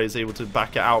the Shadow Blade is able to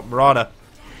back it out. Mirana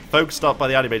focused up by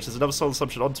the Animage. There's another Soul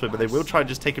Assumption onto him, but they will try and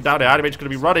just take him down here. Animage going to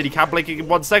be running. He can blink in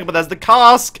 1 second, but there's the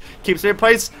cask. Keeps him in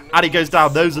place, and he goes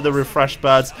down. Those are the refreshed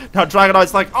birds. Now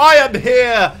Dragonite's like, I am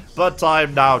here, but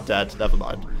I'm now dead. Never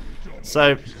mind.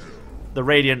 So, the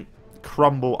Radiant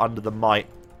crumble under the might,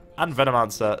 and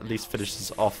Venomancer at least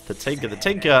finishes off the Tinker. The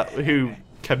Tinker, who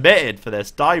committed for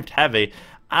this, dived heavy.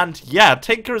 And yeah,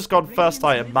 Tinker has gone first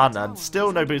item mana and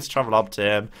still no boots travel up to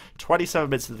him. 27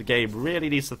 minutes of the game, really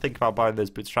needs to think about buying those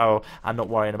boots travel and not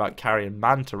worrying about carrying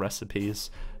Manta recipes.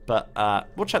 But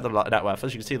we'll check the net worth.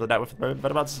 As you can see, the net worth at the moment,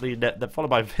 Venomancer's leading it. They're followed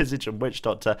by Visage and Witch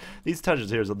Doctor. These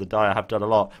Intelligence Heroes on the Dire have done a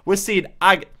lot. We're seeing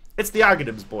it's the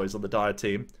Aghanims boys on the Dire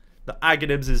team. The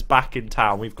Aghanims is back in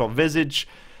town. We've got Visage,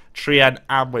 Trien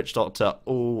and Witch Doctor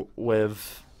all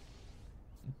with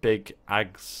big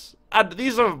Ags. And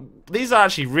these are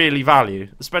actually really value,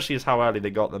 especially as how early they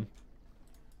got them.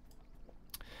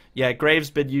 Yeah,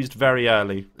 Grave's been used very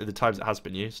early in the times it has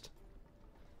been used.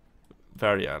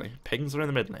 Very early. Pings are in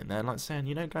the mid lane. They're like saying,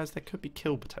 you know, guys, there could be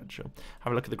kill potential.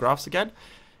 Have a look at the graphs again.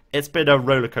 It's been a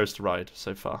roller coaster ride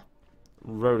so far.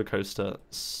 Roller coaster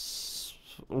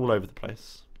all over the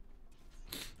place.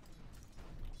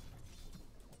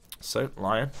 So,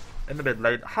 Lion in the mid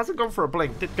lane hasn't gone for a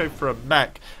blink, did go for a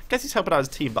mech. Guess he's helping out his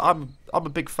team, but I'm a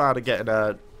big fan of getting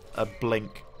a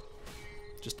blink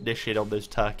just initiate on those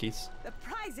turkeys. The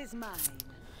prize is mine.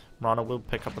 Rana will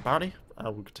pick up the bounty.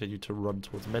 Will continue to run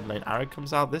towards mid lane. Arrow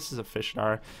comes out. This is a fishing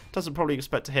arrow. Doesn't probably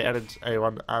expect to hit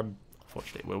anyone, and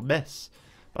unfortunately it will miss.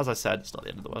 But as I said, it's not the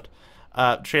end of the world.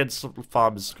 Trian's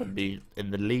farm is going to be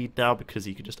in the lead now because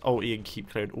he can just ulti and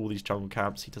keep clearing all these jungle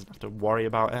camps. He doesn't have to worry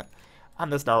about it.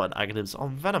 And there's now an Aghanims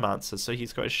on Venomancer, so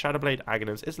he's got his Shadowblade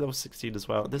Aghanims. It's level 16 as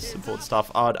well. This is important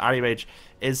stuff. Our Animage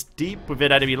is deep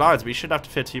within enemy lines, but he shouldn't have to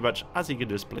fear too much as he can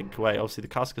just blink away. Obviously the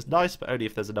cask is nice, but only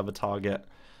if there's another target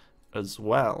as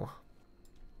well.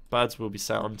 Birds will be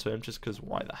set onto him just because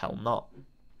why the hell not?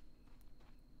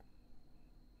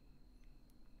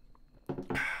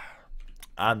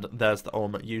 And there's the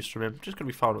ultimate use from him. Just going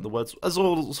to be firing at the words. As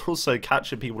also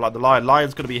catching people like the Lion.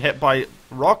 Lion's going to be hit by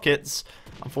rockets.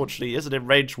 Unfortunately, he isn't in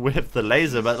range with the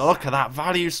laser. But look at that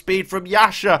value speed from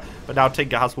Yasha. But now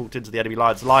Tinker has walked into the enemy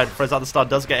lines. Lion throws out the stun.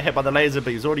 Does get hit by the laser.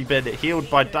 But he's already been healed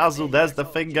by Dazzle. There's the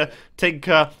finger.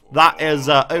 Tinker, that is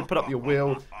open up your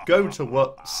wheel. Go to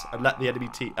Whoops. And let the enemy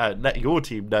team, let your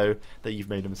team know that you've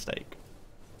made a mistake.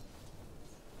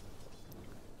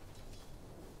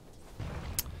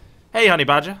 Hey, Honey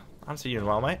Badger. I haven't seen you in a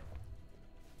while, mate.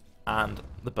 And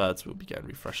the birds will be getting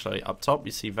refreshed slowly. Up top,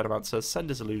 you see Venomancer send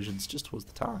his illusions just towards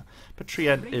the tower. But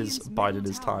Trient is biding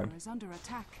his time.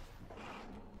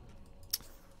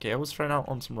 Okay, I was thrown out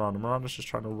on some Miranda. Miranda's just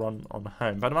trying to run on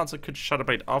home. Venomancer could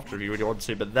Shadowblade after if you really want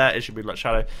to, but there it should be like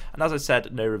Shadow. And as I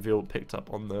said, no reveal picked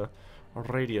up on the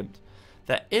Radiant.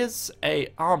 There is a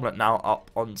armlet now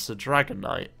up onto Dragon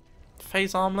Knight.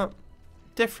 Phase armlet,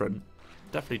 different.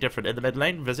 Definitely different. In the mid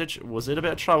lane, Visage was in a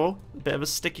bit of trouble. A bit of a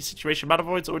sticky situation.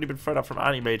 Manavoid's already been thrown out from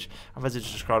Animage. And Visage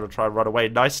is just trying to try and run away.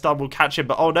 Nice stun will catch him,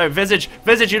 but oh no, Visage,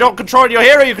 you're not controlling your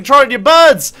hero, you're controlling your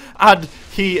birds! And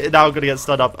he now going to get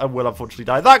stunned up and will unfortunately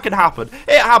die. That can happen.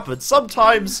 It happens.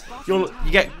 Sometimes you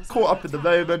get caught up in the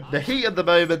moment, the heat of the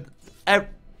moment.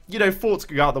 You know, thoughts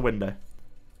can go out the window.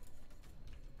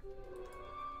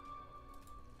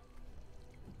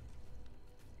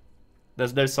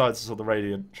 There's no silences on the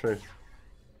Radiant. True.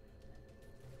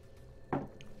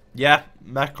 Yeah,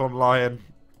 mech on Lion.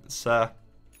 It's a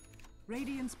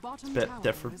bit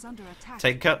different.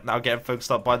 Tinker now getting focused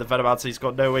up by the Venomancer. He's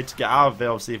got no way to get out of it.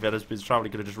 Obviously, if Venom's been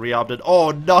traveling, could have just rearmed it.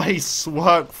 Oh, nice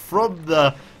work from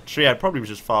the Triad. Probably was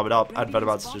just farming up, and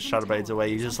Venomancer just Shadowblades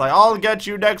away. He's just like, I'll get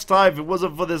you next time if it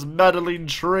wasn't for this meddling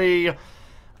tree.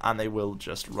 And they will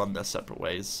just run their separate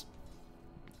ways.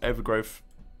 Overgrowth.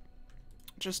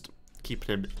 Just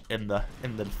keeping him in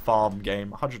the farm game.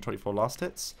 124 last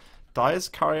hits. Dies,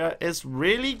 courier is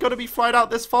really going to be flying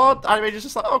out this far. Animage is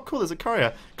just like, oh cool, there's a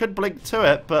courier. Could blink to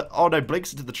it, but oh no,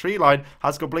 blinks into the tree line.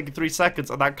 Has got blink in 3 seconds,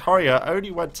 and that courier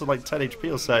only went to like 10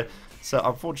 HP or so. So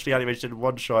unfortunately, Animage did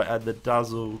one shot, and the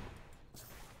Dazzle.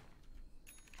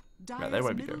 Yeah, they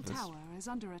won't be going for this.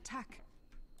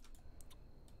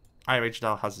 Animage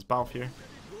now has his Battle Fury.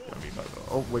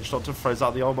 Oh, Witch Doctor throws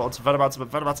out the ultimate onto Venomancer, but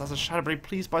Venomancer has a Shadowblade.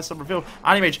 Please buy some reveal.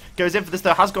 Animage goes in for this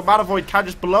though. Has got Mana Void. Can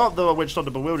just blow up the Witch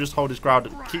Doctor, but will just hold his ground.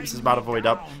 Keeps his Mana Void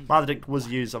up. Mana Drink was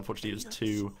used. Unfortunately, it was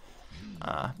too.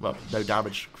 Well, no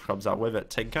damage comes out with it.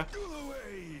 Tinker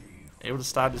able to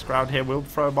stand his ground here. Will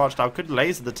throw a march down. Could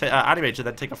laser the Animage and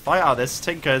then take a fight out of this.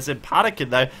 Tinker is in panicking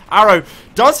though. Arrow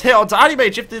does hit onto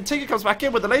Animage. If the Tinker comes back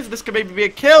in with the laser, this could maybe be a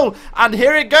kill. And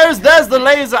here it goes. There's the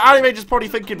laser. Animage is probably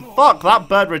thinking, fuck, that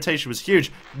bird rotation was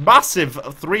huge. Massive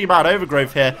 3-man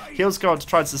overgrowth here. He'll go on to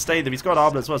try and sustain them. He's got an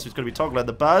armor as well, so he's going to be toggling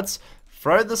the birds.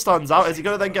 Throwing the stuns out. Is he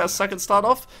going to then get a second stun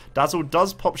off? Dazzle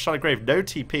does pop Shallow Grave. No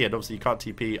TP, and obviously you can't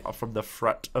TP from the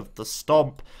threat of the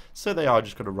stomp. So they are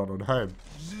just going to run on home.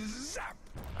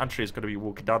 Antry is going to be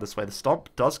walking down this way. The stomp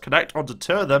does connect onto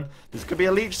 2 of them. This could be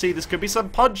a leech seed. This could be some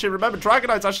punching. Remember,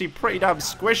 Dragonite's actually pretty damn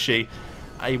squishy.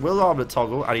 He will armlet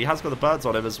toggle, and he has got the birds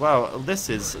on him as well.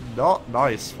 This is not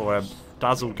nice for him.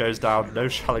 Dazzle goes down. No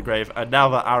Shallow Grave. And now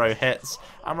the arrow hits.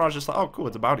 Amraj's just like, oh, cool.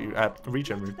 It's a bounty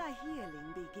regen room.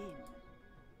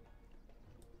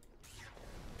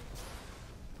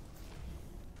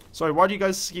 Sorry, why do you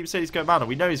guys keep saying he's going mana?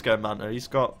 We know he's going mana. He's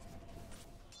got...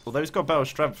 Although he's got better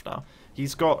strength now.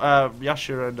 He's got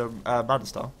Yasha and Mana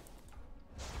Star.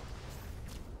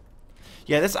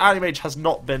 Yeah, this Animage has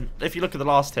not been... If you look at the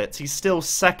last hits, he's still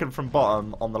second from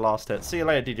bottom on the last hit. See you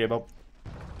later, DJ Bob.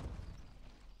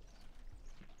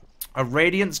 A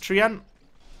Radiance Trient?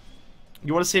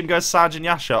 You want to see him go Saj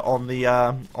Yasha on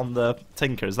the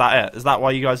Tinker? Is that it? Is that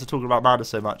why you guys are talking about mana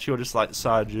so much? You're just like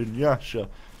Saj Yasha.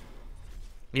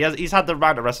 He's had the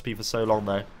Ranta recipe for so long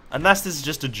though. Unless this is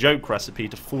just a joke recipe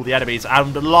to fool the enemies.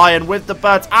 And the Lion with the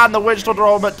birds and the Witch Doctor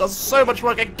ultimate does so much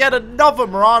work. Again, another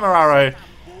Mirana arrow.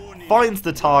 Finds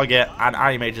the target, and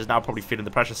Animage is now probably feeling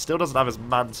the pressure. Still doesn't have his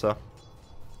Manta.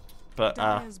 But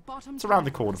Dire's bottom it's around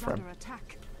the tower corner is for him. under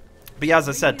attack. But yeah, as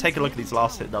I said, Radiant's take a look at these middle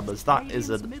last hit tower- numbers. That Radiant's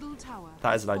isn't middle tower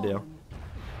that has isn't ideal.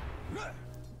 fallen.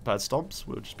 Bird stomps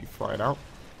will just be flying out.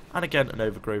 And again, an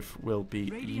overgrowth will be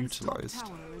Radiant's top utilised.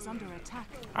 tower is under attack.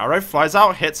 Arrow flies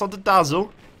out, hits onto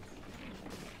Dazzle.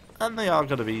 And they are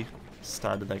going to be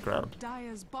standing their ground.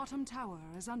 Dire's bottom tower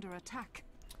is under attack.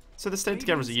 So they're staying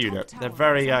together as a Radiant's unit. top They're tower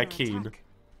very is under keen. attack.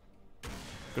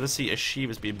 Gonna see a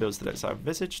Shiva's being built to the next side of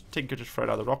Visage. Tinker just thrown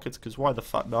out the rockets, because why the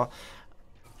fuck not?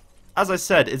 As I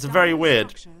said, it's very Dire's weird.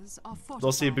 structures are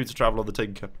They'll see a fortified. boot to travel on the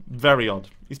Tinker. Very odd.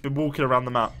 He's been walking around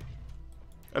the map.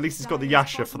 At least he's got the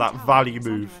Dire's Yasha for bottom that tower value is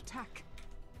under move. attack.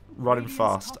 Running Radiant's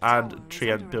fast. top tower And is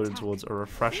Trient under building attack. towards a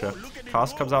refresher.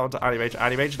 Cast comes out onto Animage.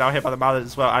 Animage now hit by the Mallet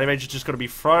as well. Animage is just going to be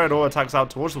throwing all attacks out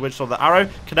towards the Witch Storm. The arrow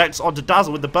connects onto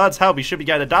Dazzle. With the bird's help, he should be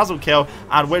getting a Dazzle kill.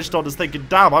 And Witch Storm is thinking,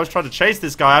 damn, I was trying to chase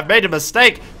this guy. I've made a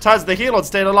mistake. Turns the heal on,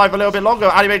 staying alive a little bit longer.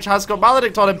 Animage has got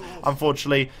Maledict on him.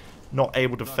 Unfortunately, not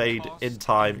able to fade in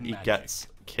time. He gets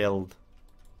killed.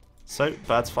 So,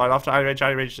 birds flying after Animage.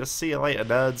 Animage just see you later,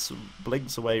 nerds.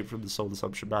 Blinks away from the Soul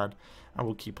Assumption Man. And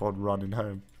we'll keep on running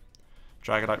home.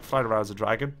 Dragonite flying around as a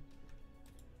dragon.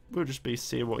 We'll just be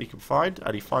seeing what he can find.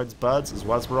 And he finds birds as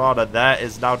well as Mirana. There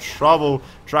is now trouble.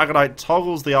 Dragonite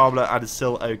toggles the armlet and is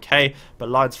still okay. But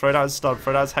Lion's thrown out his stun,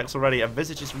 thrown out his Hex already. And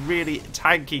Visage is really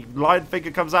tanky. Lion Finger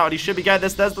comes out and he should be getting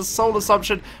this. There's the Soul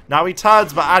Assumption. Now he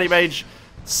turns, but Animage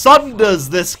sunders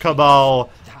this Cabal.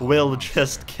 Will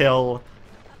just kill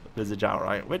Visage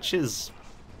outright. Which is,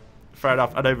 fair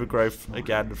enough, an overgrowth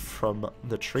again from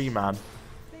the Tree Man.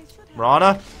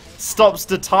 Mirana stops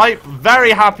to type.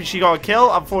 Very happy she got a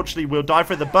kill. Unfortunately, will die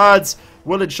for it. The birds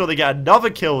will ensure they get another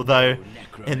kill, though,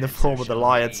 in the form of the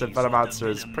lion. So Venomancer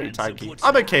is pretty tanky.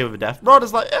 I'm okay with a death.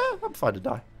 Mirana's like, yeah, I'm fine to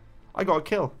die. I got a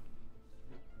kill.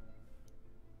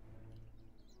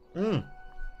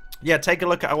 Yeah, take a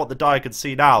look at what the Dire can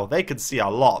see now. They can see a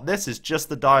lot. This is just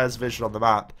the Dire's vision on the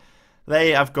map.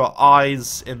 They have got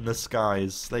eyes in the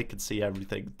skies. They can see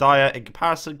everything. Dire, in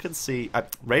comparison, can see...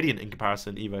 Radiant, in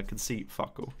comparison, either can see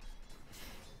fuck all.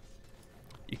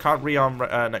 You can't rearm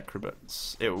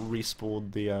Necrobots. It will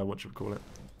respawn the, whatchamacallit,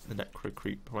 the Necro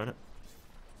Creep, won't it?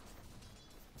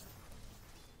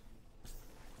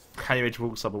 Animage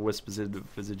walks up and whispers in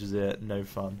Visage's ear. No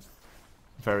fun.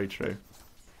 Very true.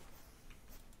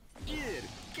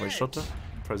 Witch Doctor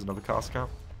throws another cast out.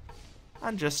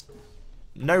 And just...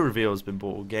 no reveal has been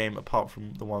bought all game apart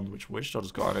from the one which Witch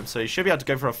Doctor's got on him. So he should be able to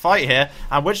go for a fight here.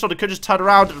 And Witch Doctor could just turn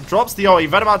around and drops the ult.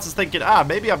 Venomancer's thinking,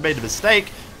 maybe I've made a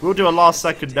mistake. We'll do a last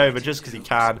second Nova just because he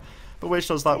can. But Witch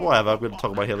Doctor's like, whatever, I'm going to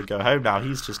toggle my heal and go home now.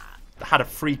 He's just had a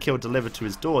free kill delivered to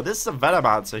his door. This is a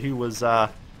Venomancer who was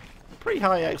pretty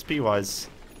high XP wise.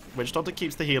 Witch Doctor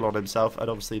keeps the heal on himself. And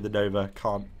obviously the Nova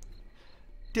can't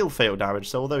deal fatal damage.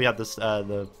 So although he had this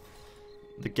the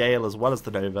Gale as well as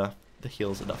the Nova, the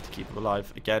heal's enough to keep him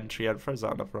alive. Again, Trient throws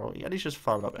out another roll, and he's just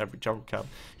farming up every jungle camp.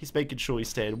 He's making sure he's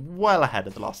staying well ahead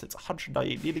of the last hits.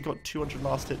 198, nearly got 200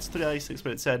 last hits, 36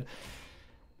 minutes in.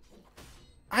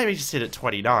 I mean, just hit at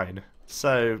 29.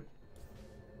 So,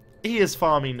 he is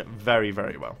farming very,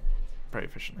 very well. Very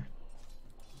efficiently.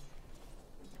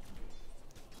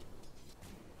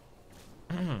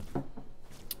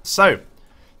 So,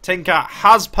 Tinker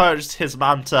has purchased his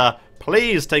Manta.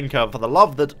 Please, Tinker, for the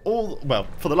love that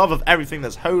for the love of everything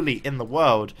that's holy in the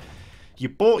world, you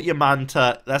bought your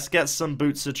Manta. Let's get some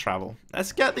boots of travel.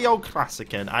 Let's get the old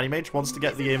classic in. Animage wants to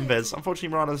get the invis. Unfortunately,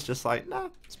 Mirana's just like, nah,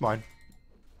 it's mine.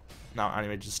 Now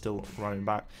Animage is still running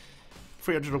back.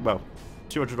 300, well,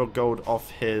 200 odd gold off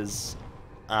his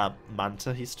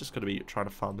Manta. He's just going to be trying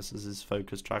to farm this as his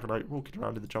focus. Dragonite walking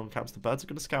around in the jungle camps. The birds are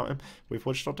going to scout him. We've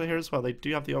watched Doctor here as well. They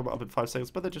do have the armor up in 5 seconds,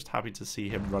 but they're just happy to see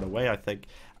him run away, I think.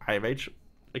 IMH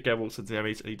again walks into the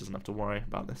M8 and he doesn't have to worry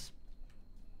about this.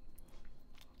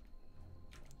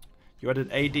 You had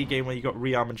an AD game where you got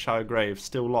Rearm and Shadow Grave,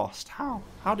 still lost. How?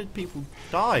 How did people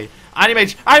die?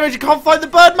 Animage! Animage, you can't find the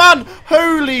Birdman!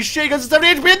 Holy shit, he goes to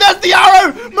 70 HP and there's the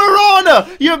arrow!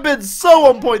 Mirana! You've been so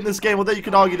on point in this game, although you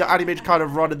could argue that Animage kind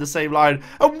of run in the same line.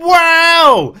 And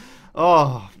wow!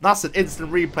 Oh, that's an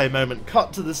instant replay moment.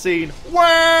 Cut to the scene.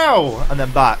 Wow! And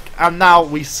then back. And now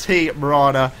we see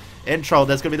Mirana in trouble.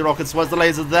 There's going to be the rockets towards the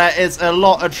lasers. There is a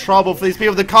lot of trouble for these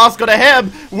people. The cast going to hit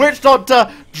him. Witch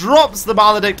Doctor drops the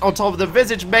Maledict on top of the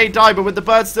Visage. May die, but with the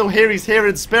bird still here, he's here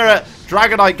in spirit.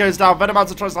 Dragonite goes down.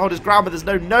 Venomancer tries to hold his ground, but there's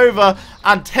no Nova.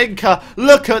 And Tinker,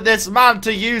 look at this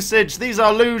Manta usage. These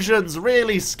are illusions,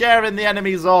 really scaring the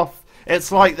enemies off.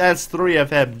 It's like there's 3 of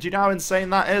him. Do you know how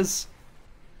insane that is?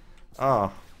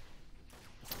 Oh.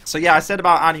 So yeah, I said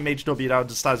about Animage not being able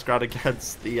to stand his ground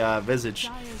against the Visage.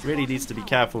 Really needs to be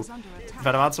careful.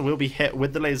 Venomancer will be hit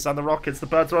with the lasers and the rockets. The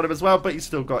birds are on him as well, but he's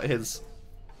still got his...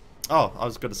 Oh, I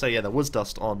was going to say, yeah, there was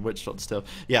dust on Witch Shot still.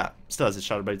 Yeah, still has his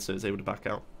Shadow Blade, so he's able to back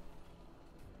out.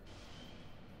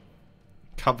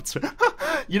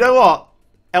 You know what?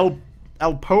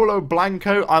 El Polo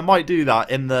Blanco, I might do that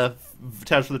in the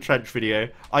Tales from the Trench video.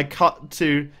 I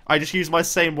just use my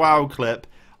same WoW clip.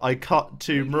 I cut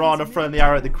to Mirana throwing the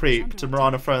arrow at the creep, to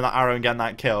Mirana throwing that arrow and getting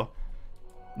that kill.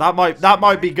 That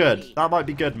might be good. That might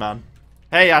be good, man.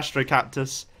 Hey, Astro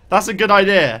Cactus. That's a good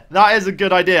idea. That is a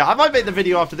good idea. I might make the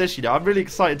video after this, you know. I'm really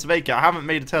excited to make it. I haven't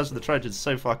made a Tales from the Trench in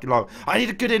so fucking long. I need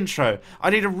a good intro. I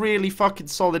need a really fucking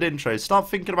solid intro. Start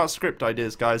thinking about script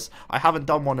ideas, guys. I haven't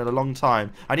done one in a long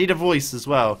time. I need a voice as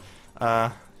well. Who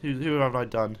haven't I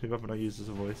done? Who haven't I used as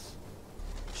a voice?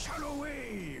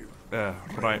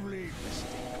 Right.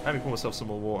 Let me pour myself some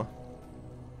more water.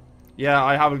 Yeah,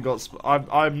 I haven't got...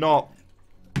 I'm not...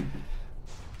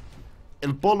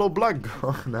 El Polo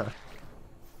Blanco. No.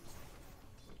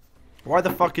 Why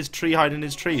the fuck is Tree hiding in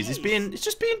his trees? He's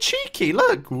just being cheeky.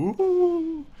 Look.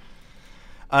 Ooh.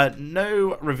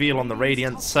 No reveal on the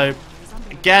Radiance. So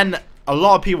again, a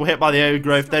lot of people hit by the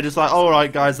overgrowth. They're just like, all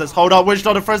right, guys, let's hold up. Witch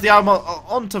Doctor throws the armor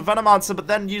onto Venomancer, but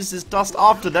then uses dust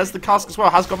after. There's the cask as well.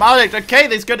 Has got maledict. Okay,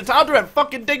 he's going to counter it.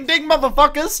 Fucking ding ding,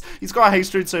 motherfuckers. He's got a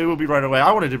haste rune, so he will be running away.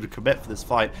 I wanted him to commit for this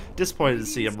fight. Disappointed to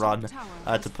see him run.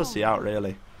 To pussy out,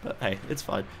 really. But hey, it's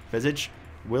fine. Visage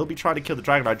will be trying to kill the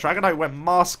Dragonite. Dragonite went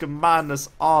Mask of Madness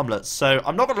Armlet. So,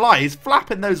 I'm not going to lie, he's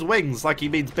flapping those wings like he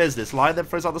means business. Lion then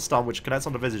throws out the stun, which connects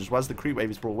on the Visage, as well as the creep wave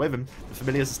he's brought with him. The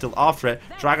Familiars are still after it.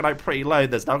 Dragonite pretty low.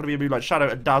 There's now going to be a Moonlight Shadow,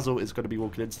 and Dazzle is going to be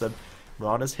walking into them.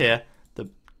 Mirana's here. The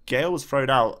Gale was thrown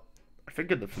out, I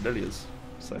think, in the Familiars.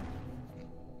 So,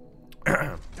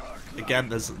 again,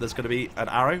 there's going to be an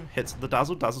arrow. Hits the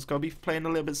Dazzle. Dazzle's going to be playing a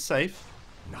little bit safe.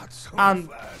 And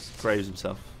graves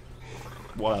himself.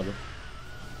 Whatever.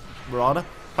 Mirana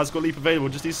has got leap available,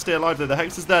 just needs to stay alive there. The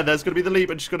Hex is there, there's going to be the leap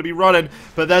and she's going to be running.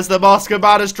 But there's the Mask of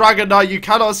Madness Dragonite. You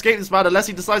cannot escape this man unless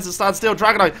he decides to stand still.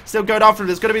 Dragonite still going after him.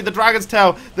 There's going to be the Dragon's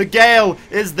Tail. The Gale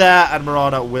is there and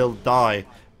Mirana will die.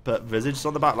 But Visage is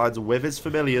on the backlines with his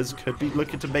Familiars. Could be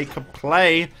looking to make a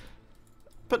play.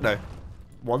 But no.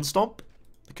 One stomp.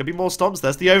 There could be more stomps.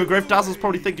 There's the Overgrowth. Dazzle's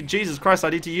probably thinking, Jesus Christ, I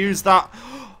need to use that.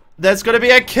 There's going to be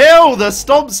a kill! The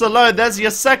stomps alone. There's your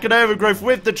second Overgrowth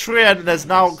with the tree, and there's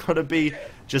now going to be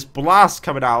just blast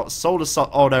coming out. Solar Sun.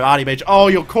 Oh no, Animage. Oh,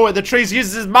 you're caught in the trees.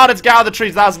 Uses his mana to get out of the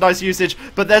trees. That's a nice usage.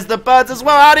 But there's the birds as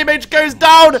well. Animage goes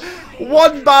down.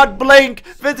 One bad blink.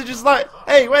 Vintage is like,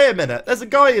 hey, wait a minute. There's a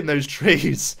guy in those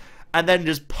trees. And then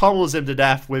just pummels him to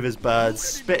death with his birds,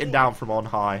 spitting down from on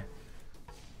high.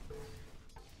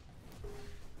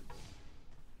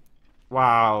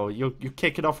 Wow, you're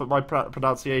kicking off at my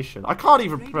pronunciation. I can't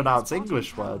even pronounce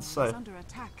English words, so...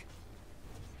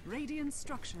 Radiant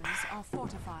structures are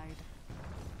fortified.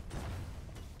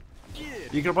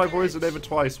 You can apply Poison over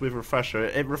twice with Refresher.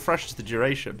 It refreshes the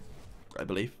duration, I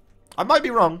believe. I might be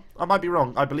wrong. I might be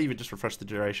wrong. I believe it just refreshed the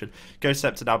duration. Ghost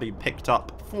Scepter now being picked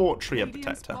up for Tree and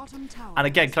Protector. And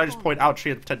again, can I just point out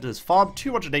Tree and Protector has farmed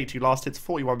 282 last hits,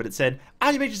 41 minutes in.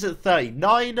 Animage is at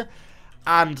 39.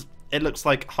 And... it looks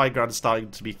like high ground is starting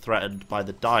to be threatened by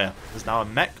the Dire. There's now a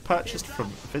mech purchased from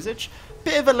Visage.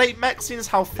 Bit of a late mech, seeing as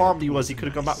how farmed he was. He could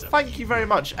have gone back. Thank you very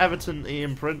much, Everton, the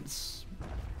Imprints.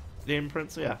 The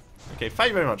Imprints, yeah. Okay, thank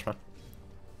you very much, man.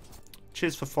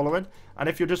 Cheers for following. And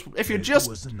if you're just,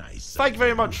 thank you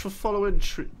very much for following.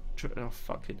 Oh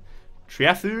fucking.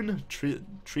 Triathune?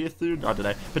 Triathune? I don't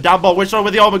know. But down ball, Witch Doctor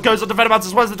with the armor goes on to Venomancer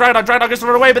as well as the Dragonite. Dragonite goes to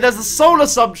run away, but there's the Soul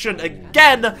Assumption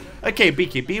again. Okay,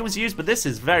 BKB was used, but this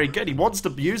is very good. He wants to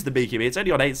use the BKB. It's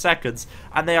only on 8 seconds,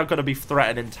 and they are going to be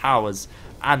threatening towers.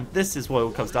 And this is what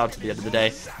it comes down to at the end of the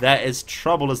day. There is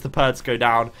trouble as the birds go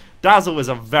down. Dazzle is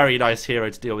a very nice hero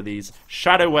to deal with these.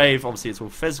 Shadow Wave, obviously it's all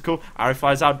physical. Arrow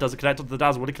flies out, doesn't connect onto the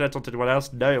Dazzle. Will it connect onto anyone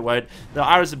else? No, it won't. The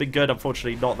arrows have been good,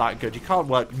 unfortunately not that good. You can't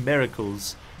work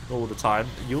miracles all the time.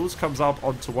 Yules comes up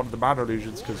onto one of the mana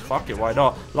illusions because fuck it, why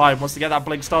not? Lion wants to get that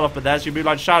blink start off, but there's your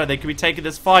Moonlight Shadow. They could be taking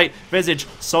this fight. Visage,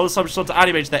 Soul Assumption onto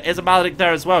Animage. There is a Maledict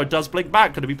there as well. It does blink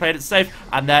back. Could be playing it safe.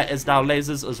 And there is now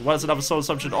lasers as well as another Soul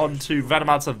Assumption onto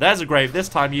Venomancer. There's a grave. This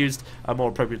time used a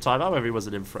more appropriate time. However, he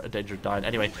wasn't in danger of dying.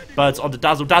 Anyway, birds onto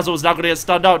Dazzle. Dazzle is now going to get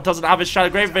stunned out. Doesn't have his Shadow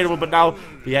Grave available, but now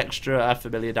the extra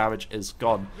familiar damage is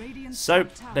gone. So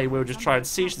they will just try and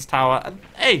siege this tower. And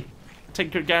hey,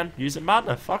 tinker again, using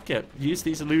mana, fuck it. Use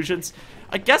these illusions.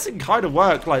 I guess it can kind of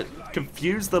work, like,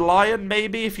 confuse the Lion,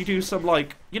 maybe, if you do some,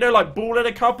 like, you know, like ball in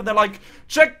a cup, and they're like,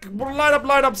 check,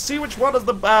 line up, see which one is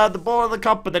the ball in the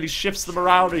cup, and then he shifts them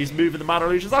around, and he's moving the mana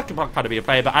illusions. That can kind of be a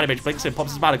player, but Animage blinks in,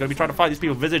 pops his mana, going to be trying to fight these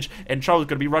people. Visage in trouble, going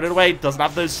to be running away, doesn't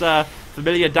have those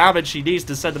familiar damage he needs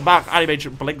to send them back.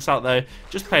 Animage blinks out though,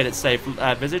 just playing it safe.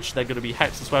 Visage, they're going to be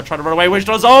hexed as well, trying to run away. Witch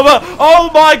Doctor's over. Oh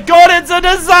my god, it's a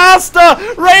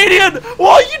disaster! Radiant,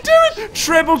 what are you doing?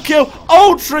 Triple kill,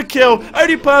 ultra kill.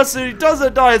 Only person who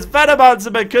doesn't die is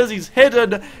Venomancer because he's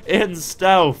hidden in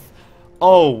stealth.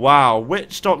 Oh wow,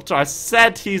 Witch Doctor, I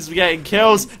said he's getting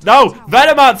kills. No,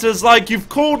 Venomancer's like, you've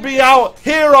called me out,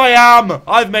 here I am.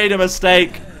 I've made a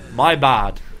mistake, my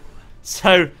bad.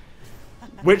 So,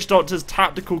 Witch Doctor's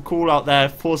tactical call out there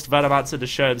forced Venomancer to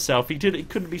show himself. He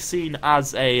couldn't be seen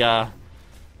as a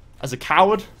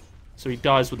coward, so he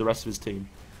dies with the rest of his team.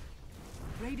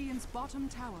 Radiant's bottom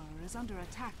tower is under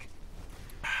attack.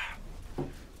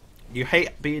 You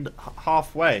hate being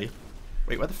halfway.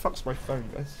 Wait, where the fuck's my phone,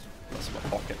 guys? That's in my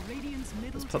pocket.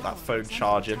 Let's put that phone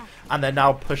charge in. And they're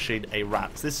now pushing a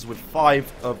rat. This is with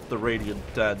 5 of the Radiant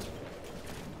dead.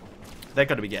 They're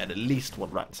going to be getting at least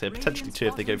 1 rat here. Potentially 2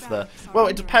 if they go for the... Well,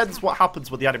 it depends what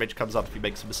happens when the animator comes up if he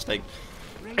makes a mistake.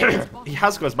 He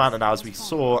has got his mana now, as we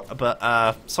saw,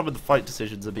 but some of the fight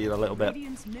decisions are being a little bit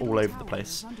all over the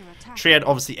place. Triad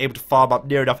obviously able to farm up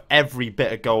near enough every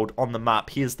bit of gold on the map.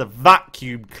 He is the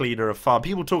vacuum cleaner of farm.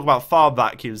 People talk about farm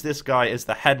vacuums. This guy is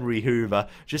the Henry Hoover,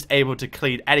 just able to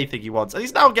clean anything he wants. And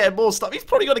he's now getting more stuff. He's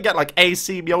probably going to get like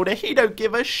AC Mjolnir. He don't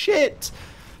give a shit.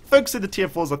 Focusing the tier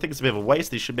 4s, I think it's a bit of a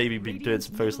waste. They should maybe be doing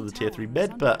some focus on the tier 3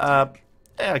 mid, but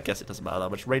yeah, I guess it doesn't matter that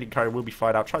much. Radiant Carrier will be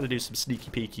fine out, trying to do some sneaky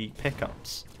peeky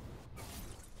pickups.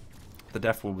 The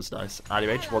death wall was nice.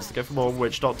 Anyway, he wants to go for more.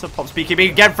 Witch Doctor pops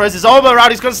PKB again, throws his armor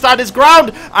around. He's going to stand his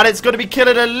ground, and it's going to be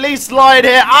killing at least Lion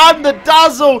here. And the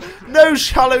dazzle, no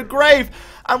shallow grave.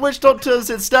 And Witch Doctor's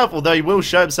in stealth, although he will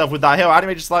show himself with that heal.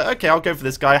 Anyway, just like, okay, I'll go for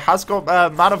this guy. Has got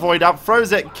mana void out,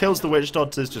 throws it, kills the Witch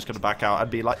Doctor's just going to back out and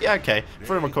be like, yeah, okay,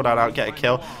 throw him a cooldown out, get a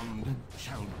kill.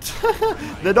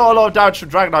 They're not a lot of damage from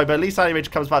Dragonite, but at least Animage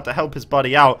comes back to help his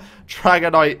buddy out.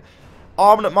 Dragonite,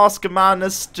 Armlet Mask of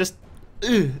Madness, just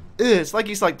it's like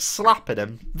he's like slapping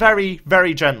him very,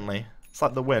 very gently. It's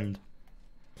like the wind.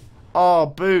 Oh,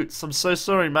 Boots, I'm so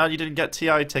sorry, man. You didn't get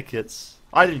TI tickets.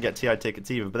 I didn't get TI tickets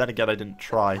either, but then again, I didn't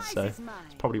try, so it's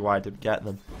probably why I didn't get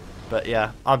them. But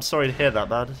yeah, I'm sorry to hear that,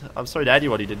 man. I'm sorry to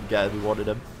anyone who didn't get them who wanted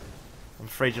them. I'm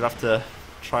afraid you'll have to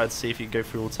try and see if you can go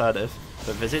through alternative.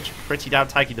 But Visage, pretty damn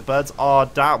tanky. The birds are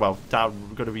down. Well,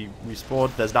 down, going to be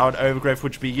respawned. There's now an overgrowth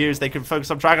which will be used. They can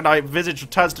focus on Dragonite. Visage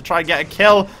returns to try and get a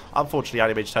kill. Unfortunately,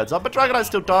 Animage turns up, but Dragonite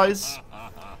still dies.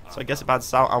 So I guess it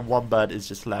balances out, and 1 bird is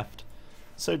just left.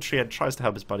 So Triad tries to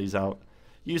help his buddies out.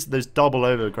 Using those double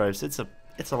overgrowths, it's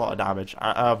a lot of damage.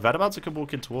 Venomancer can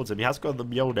walk in towards him. He has got the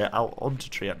Mjolnir out onto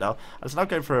Triad now. And it's now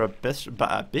going for a Bish.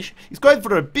 He's going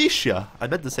for a Bisha. I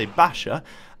meant to say Basha.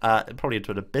 Probably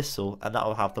into an Abyssal. And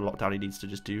that'll have the lockdown he needs to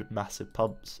just do massive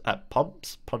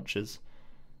punches.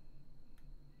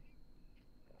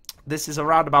 This is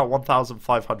around about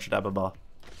 1,500 MMR.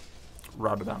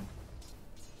 Roundabout.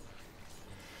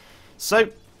 So,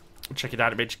 checking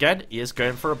out Image again, he is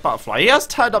going for a butterfly. He has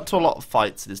turned up to a lot of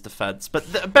fights in his defense,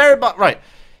 but bear in mind, right,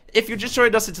 if you're just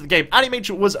joining us into the game,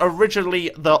 Animage was originally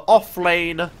the off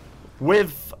lane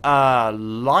with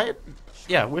Lion?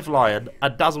 Yeah, with Lion,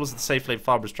 and Dazzle was the safe lane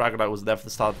farmers. Dragonite was there for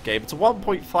the start of the game. It's a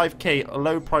 1.5k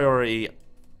low priority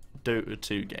Dota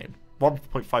 2 game.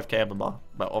 1.5k MMR.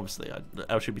 Well, obviously,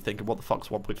 I should be thinking, what the fuck's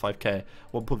 1.5k?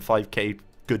 1.5k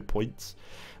good points.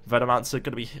 Venomancer going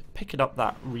to be picking up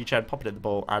that regen, popping in the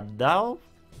ball, and now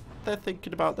they're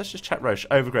thinking about, let's just check Roche.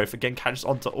 Overgrowth again catches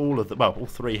onto all of them, well, all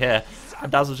 3 here,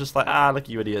 and Dazzle's just like, look at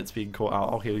you idiots being caught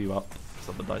out, I'll heal you up, because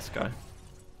I'm a nice guy.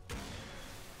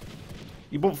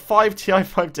 You bought 5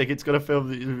 TI5 tickets, gonna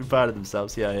film them burning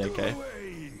themselves, yeah, okay.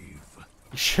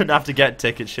 You shouldn't have to get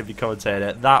tickets, should be commentating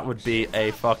it. That would be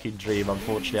a fucking dream.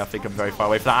 Unfortunately, I think I'm very far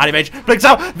away from that. Animage blinks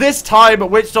out. This time,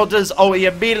 Witch Doctor's. Oh, he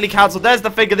immediately cancelled. There's the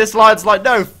finger. This Lion's like,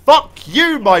 no, fuck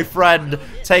you, my friend.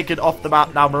 Taken off the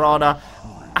map now, Mirana.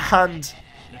 And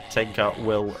Tinker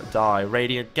will die.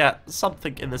 Radiant get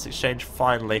something in this exchange,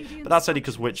 finally. But that's only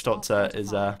because Witch Doctor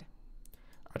is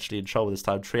actually in trouble this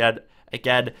time. Triad,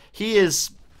 again, he's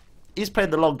playing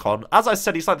the long con. As I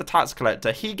said, he's like the tax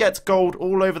collector. He gets gold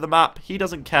all over the map. He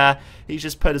doesn't care. He's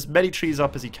just put as many trees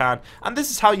up as he can. And this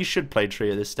is how you should play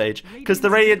tree at this stage, because the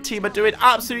Radiant team are doing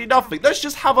absolutely nothing. Let's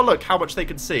just have a look how much they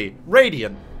can see.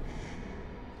 Radiant.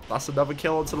 That's another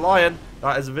kill onto Lion.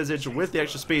 That is a Visage with the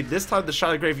extra speed. This time the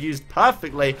Shadow Grave used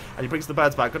perfectly, and he brings the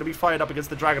birds back. Going to be fired up against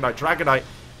the Dragonite. Dragonite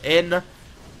in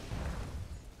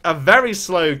a very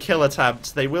slow kill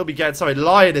attempt. They will be getting... Sorry,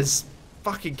 Lion is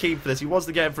fucking keen for this. He wants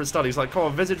to get him for a stun. He's like, come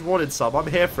on, Visage wanted some. I'm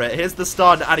here for it. Here's the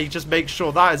stun, and he just makes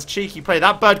sure that is cheeky play.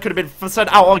 That bird could have been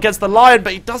sent out against the lion,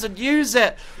 but he doesn't use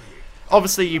it.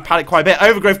 Obviously, you panic quite a bit.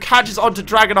 Overgrowth catches onto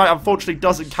Dragonite. Unfortunately,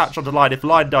 doesn't catch onto Lion. If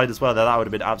Lion died as well, then that would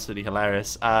have been absolutely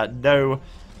hilarious. No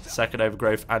second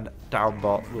Overgrowth, and down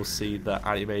bot, we'll see the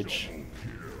Anti-Mage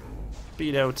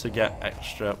being able to get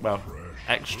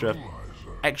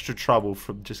extra trouble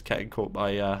from just getting caught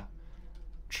by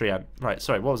Treant. Right,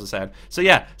 sorry, what was I saying? So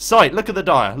yeah, sight, look at the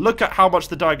Dire. Look at how much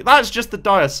the Dire... That's just the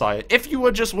Dire sight. If you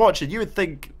were just watching, you would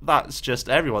think that's just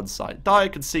everyone's sight. Dire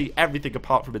can see everything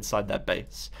apart from inside their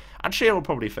base. And Sheer will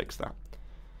probably fix that.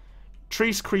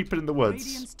 Trees creeping in the woods.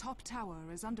 Radiant's top tower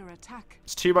is under attack.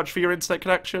 It's too much for your internet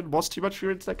connection. What's too much for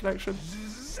your internet connection?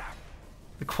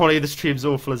 The quality of the stream's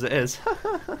awful as it is.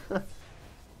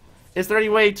 Is there any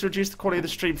way to reduce the quality of the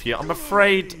stream for you? I'm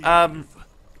afraid,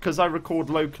 because I record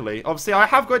locally. Obviously, I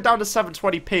have gone down to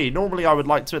 720p. Normally, I would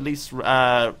like to at least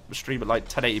stream at like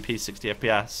 1080p, 60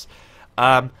 FPS.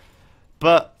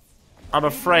 But I'm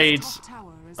afraid...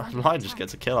 Lion just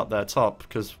gets a kill up there top,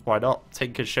 because why not?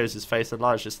 Tinker shows his face and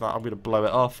Lion's just like, I'm going to blow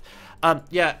it off.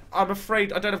 Yeah, I'm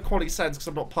afraid I don't have quality settings because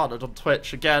I'm not partnered on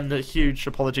Twitch. Again, huge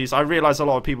apologies. I realise a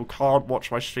lot of people can't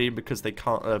watch my stream because they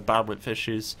can't bandwidth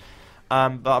issues.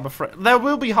 But I'm afraid there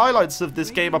will be highlights of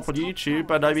this game up on YouTube,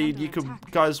 and I mean, you can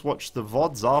guys watch the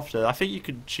VODs after. I think you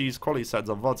can choose quality settings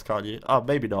on VODs, can't you? Oh,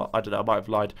 maybe not. I don't know. I might have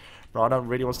lied. Rana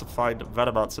really wants to find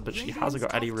Venomancer, but she hasn't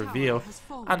got any reveal,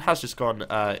 and has just gone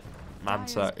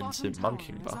Manta into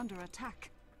Monkingbar.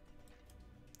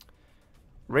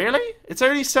 Really? It's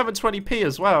only 720p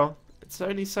as well. It's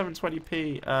only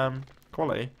 720p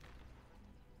quality.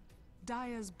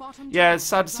 Yeah, it's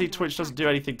sad to see Twitch doesn't do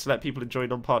anything to let people enjoy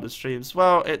non-partner streams.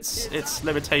 Well, it's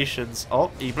limitations. Oh,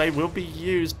 E-Blade will be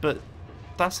used, but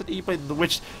that's an E-Blade in the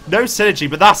Witch. No synergy,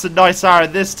 but that's a nice arrow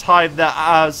this time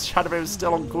that Shadow Blade was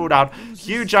still on cooldown.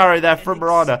 Huge arrow there from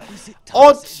Mirana.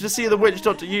 Odd to see the Witch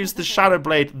Doctor use the Shadow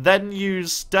Blade, then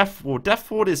use Death Ward. Death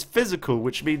Ward is physical,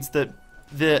 which means that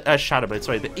the Shadow Blade,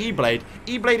 sorry, the E-Blade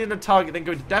in a target, then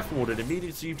going to Death Ward, and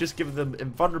immediately you've just given them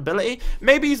invulnerability.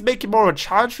 Maybe he's making more of a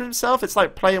challenge for himself. It's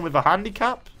like playing with a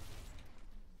handicap.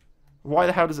 Why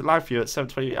the hell does it lag for you at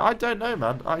 720? I don't know,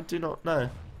 man. I do not know.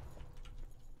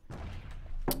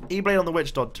 E-Blade on the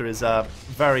Witch Doctor is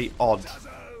very odd.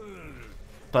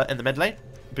 But in the mid lane,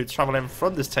 Boots travel in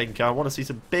from this Tinker. I want to see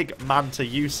some big Manta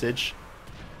usage.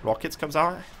 Rockets comes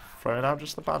out. Throwing out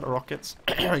just the band of rockets.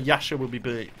 Yasha will be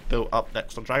built up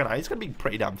next on Dragonite. He's going to be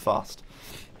pretty damn fast.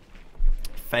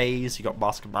 Phase, you got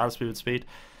Mask of Mana speed.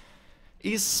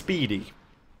 He's speedy.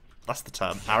 That's the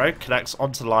term. Arrow connects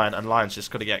onto Lion, and Lion's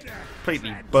just going to get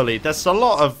completely bullied. There's a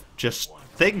lot of just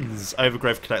things.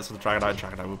 Overgrowth connects on the Dragonite.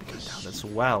 Dragonite will be going down as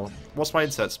well. What's my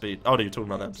insert speed? Oh, no, you're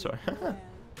talking about them. Sorry.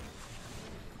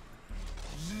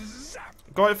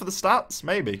 Going for the stats?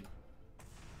 Maybe.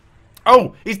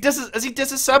 Oh, has he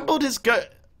disassembled his go?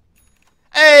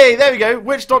 Hey, there we go.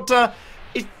 Witch Doctor,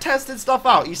 he's tested stuff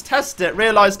out. He's tested it,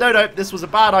 realised, no, this was a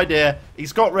bad idea.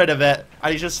 He's got rid of it,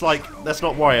 and he's just like, let's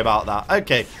not worry about that.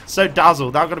 Okay, so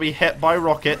Dazzle, now going to be hit by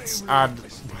rockets, and,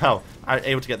 well,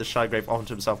 able to get the Shadowgrave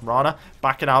onto himself. Marana,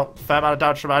 backing out. Fair amount of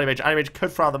damage from Animage. Animage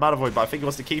could throw out the Mana Void, but I think he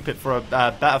wants to keep it for a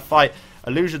better fight.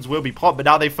 Illusions will be popped, but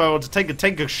now they throw on to Tinker.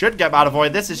 Tinker should get Mana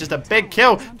Void. This is just a big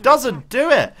kill. Doesn't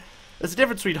do it. There's a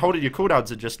difference between holding your cooldowns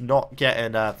and just not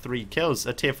getting 3 kills.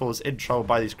 A tier 4 is in trouble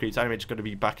by these creeps. Animage is going to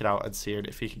be backing out and seeing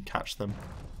if he can catch them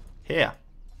here.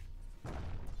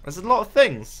 There's a lot of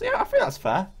things. Yeah, I think that's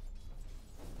fair.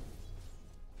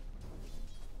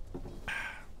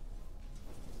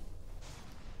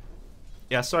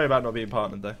 Yeah, sorry about not being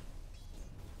partnered though.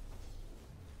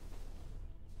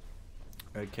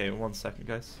 Okay, 1 second,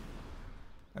 guys.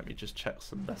 Let me just check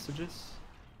some messages.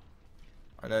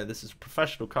 I know this is a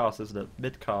professional cast, isn't it?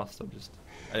 Mid-cast, I'm just...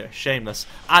 Anyway, shameless.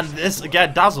 And this,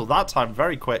 again, Dazzle, that time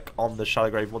very quick on the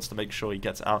Shadowgrave, wants to make sure he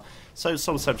gets it out. So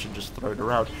Soul Ascension just thrown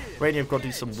around. Rainier have got to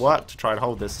do some work to try and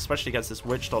hold this, especially against this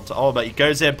Witch Doctor. Oh, but he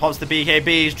goes in, pops the BKB,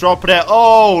 he's dropping it.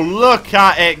 Oh, look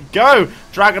at it go!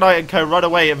 Dragonite and co run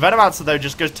away. Venomancer, though,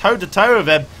 just goes toe-to-toe with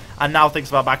him. And now thinks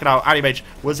about backing out. Animage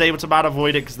was able to Mana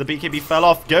Void it because the BKB fell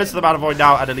off. Goes to the Mana Void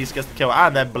now and at least gets the kill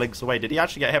and then blinks away. Did he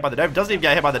actually get hit by the Nova? Doesn't even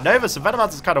get hit by the Nova, so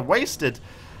Venomancer's kind of wasted.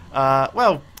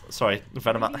 Well, sorry.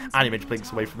 Animage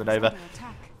blinks away from the Nova.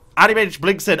 Animage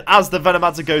blinks in as the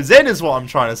Venomancer goes in is what I'm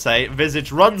trying to say.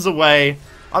 Visage runs away.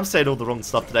 I'm saying all the wrong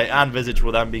stuff today, and Visage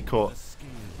will then be caught.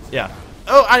 Yeah.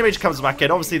 Oh, Animage comes back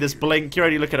in. Obviously, this blink, you're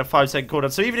only looking at a 5-second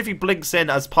cooldown. So even if he blinks in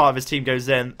as part of his team goes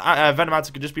in,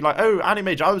 Venomancer could just be like, oh,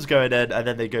 Animage, I was going in, and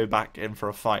then they go back in for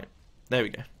a fight. There we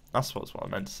go. That's what I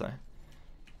meant to say.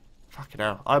 Fucking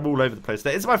hell. I'm all over the place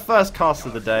today. It's my first cast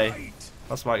of the day.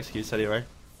 That's my excuse anyway.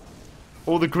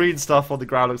 All the green stuff on the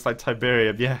ground looks like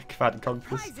Tiberium. Yeah, Command and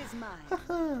Conquest.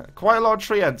 Quite a lot of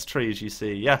tree ants trees, you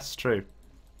see. Yes, true.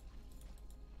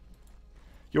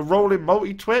 You're rolling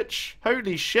multi-Twitch?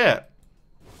 Holy shit.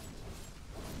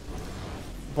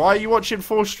 Why are you watching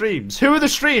 4 streams? Who are the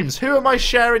streams? Who am I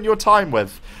sharing your time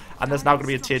with? And there's now going to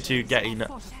be a tier 2 getting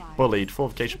bullied.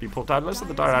 Fortification should be pulled down. Looks like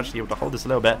the Dire actually able to hold this a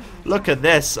little bit. Look at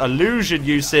this. Illusion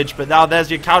usage. But now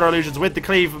there's your counter illusions with the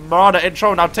cleave. Marana in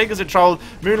troll. Now Tinker's in troll.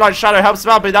 Moonlight Shadow helps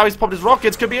him out. But now he's popped his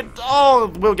rockets. Could be a...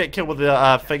 Oh, will get killed with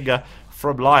the finger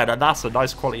from Lion. And that's a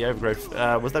nice quality overgrowth.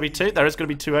 Was there be 2? There is going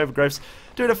to be 2 overgrowths.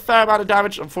 Doing a fair amount of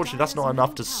damage. Unfortunately, that's not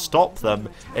enough to stop them.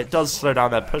 It does slow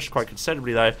down their push quite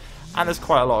considerably, though. And there's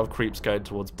quite a lot of creeps going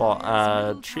towards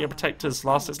bot. Trio Protectors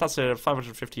last six, that's a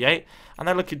 558. And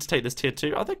they're looking to take this tier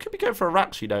 2. Oh, they could be going for a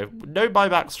Rax, you know. No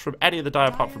buybacks from any of the Dire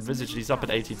apart from Visage. He's up at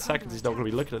 18 seconds. He's not going to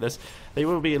be looking at this. They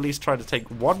will be at least trying to take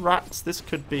 1 Rax. This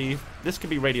could be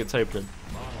Radiant's opening.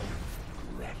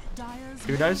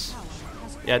 Who knows?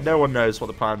 Yeah, no one knows what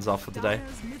the plans are for today.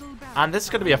 And this is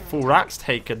going to be a full Rax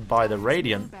taken by the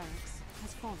Radiant.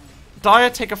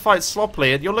 Dire take a fight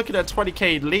sloppily, and you're looking at a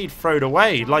 20k lead thrown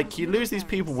away. Like, you lose these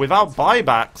people without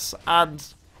buybacks, and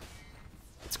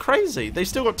it's crazy. They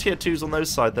still got tier 2s on those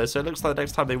side, though, so it looks like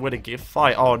next time they win a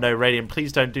fight. Oh, no, Radiant,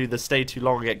 please don't do the stay too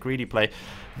long and get greedy play.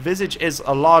 Visage is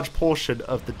a large portion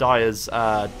of the Dire's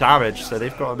damage, so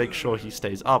they've got to make sure he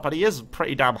stays up. And he is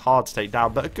pretty damn hard to take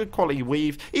down, but a good quality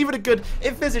weave, even a good...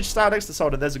 If Visage stands next to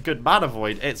someone and there's a good mana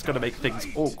void, it's going to make things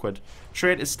awkward.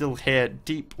 Treant is still here,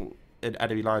 deep in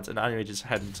enemy lines, and Anime is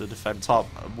heading to defend top.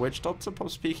 Which Doctor, pop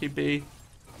speaking, be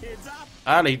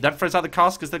early. Then throws out the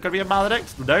cast because they're going to be a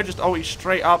Maledict. No, just always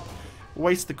straight up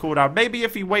waste the cooldown. Maybe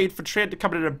if he waited for Treant to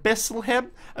come in and Abyssal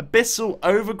him, Abyssal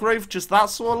Overgrowth, just that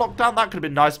sort of lockdown, that could have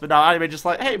been nice. But now Anime just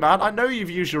like, hey man, I know you've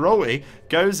used your ulti.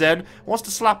 Goes in, wants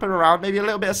to slap him around, maybe a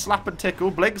little bit of slap and tickle,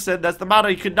 blinks in, there's the mana.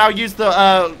 You can now use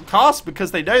the cast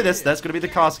because they know this. There's going to be the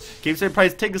cast. Keeps in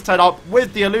place, Tinker's turn up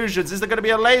with the illusions. Is there going to be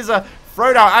a laser?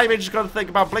 Thrown out. Anime just got to think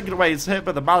about blinking away. He's hit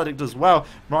by the Maledict as well.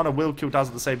 Marana will kill Daz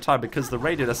at the same time because the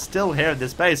Radiant are still here in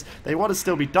this base. They want to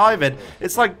still be diving.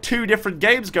 It's like 2 different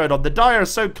games going on. The Dire are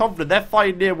so confident. They're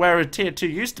fighting near where a tier 2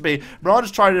 used to be.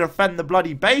 Marana's trying to defend the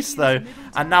bloody base though.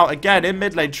 And now again in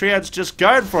mid lane, Triad's just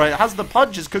going for it. Has the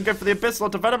punches. Could go for the Abyssal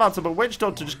onto Venomancer, but Witch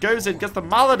Doctor just goes in, gets the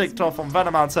Maledict off on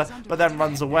Venomancer, but then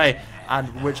runs away.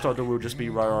 And Witch Doctor will just be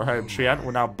right home. Triad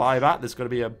will now buy back. There's going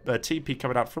to be a TP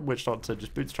coming out from Witch Doctor.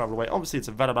 Just boots travel away. Obviously, it's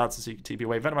a Venomancer, so you can TP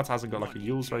away. Venomancer hasn't got like a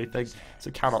Yules or anything, so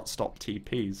cannot stop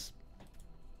TPs.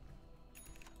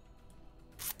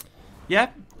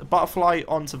 Yeah, Butterfly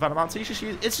onto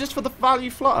Venomancer. It's just for the value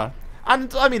flutter.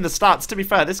 And, I mean, the stats, to be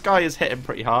fair, this guy is hitting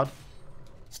pretty hard.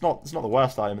 It's not the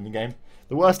worst item in the game.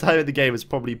 The worst item in the game has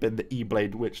probably been the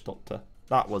E-Blade Witch Doctor.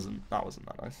 That wasn't that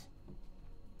nice.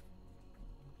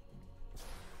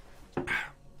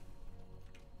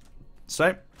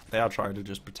 So, they are trying to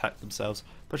just protect themselves,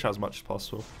 push out as much as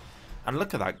possible. And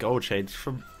look at that gold change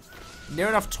from near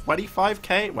enough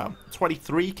 25k, well,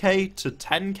 23k to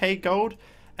 10k gold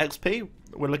XP.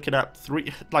 We're looking at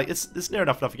 3, like, it's near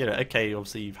enough to get it. Okay,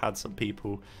 obviously you've had some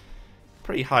people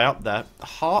pretty high up there.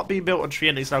 Heart being built on Tree,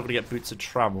 and he's now going to get Boots of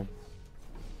Travel.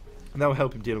 And that will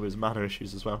help him deal with his mana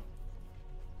issues as well.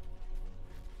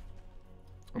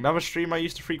 Another stream I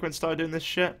used to frequent started doing this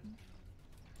shit.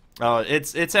 Oh,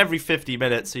 it's every 50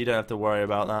 minutes, so you don't have to worry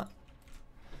about that.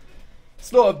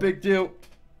 It's not a big deal.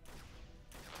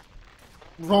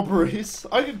 Robberies.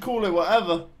 I can call it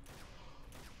whatever.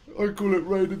 I call it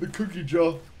rain in the cookie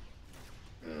jar.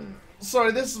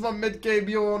 Sorry, this is my mid-game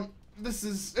yawn.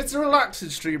 It's a relaxing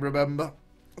stream, remember?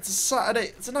 It's a Saturday.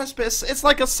 It's a nice bit. It's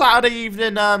like a Saturday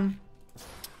evening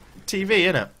TV,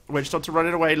 innit? Witch Doctor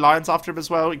running away, Lions after him as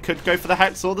well. He could go for the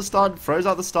Hex or the stun, throws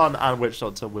out the stun, and Witch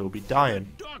Doctor will be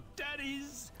dying.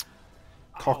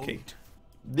 Cocky.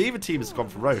 Neither team has gone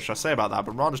for Roche, I say about that,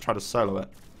 but Rana's trying to solo it.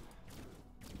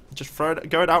 Just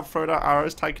going out, throwing out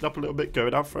arrows, tanking up a little bit,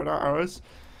 going out, throwing out arrows.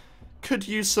 Could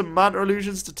use some mana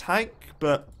illusions to tank,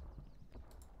 but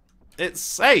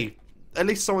it's, hey, at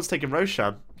least someone's taking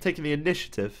Roshan, taking the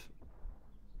initiative.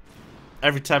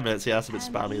 Every 10 minutes, yeah, that's a bit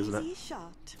spammy, isn't it?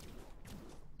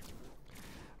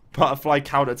 Butterfly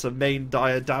counter to main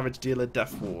Dire damage dealer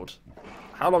Death Ward.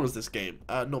 How long is this game?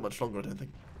 Not much longer, I don't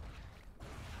think.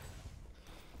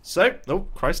 So, oh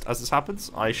Christ, as this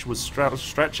happens, I was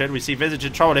stretching. We see Visage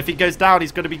in trouble. If he goes down,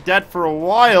 he's going to be dead for a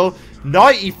while.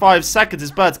 95 seconds,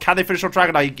 his birds. Can they finish on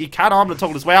Dragon Eye? He can arm and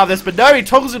toggle his way out of this, but no, he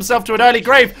toggles himself to an early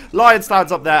grave. Lion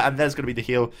stands up there, and there's going to be the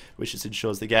heal, which just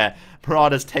ensures they get.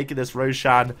 Marana's taking this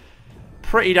Roshan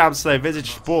pretty damn slow.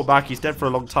 Visage brought back. He's dead for a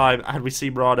long time. And we see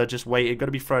Marana just waiting. Going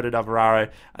to be throwing another arrow.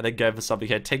 And then going for something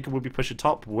here. Tinker will be pushing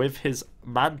top with his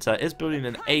Manta. Is building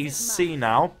an AC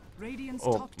now.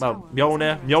 Or, well,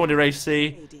 Mjolnir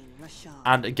AC.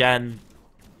 And again,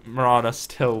 Marana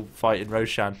still fighting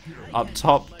Roshan. Up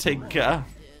top, Tinker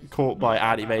caught by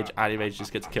Anti-Mage. Anti-Mage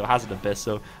just gets killed. Has an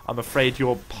Abyssal. I'm afraid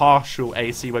your partial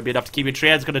AC won't be enough to keep your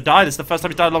Triad's going to die. This is the first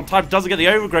time he's died in a long time. Doesn't get the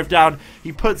Overgrowth down.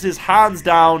 He puts his hands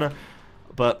down,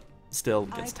 but still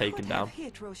gets taken down.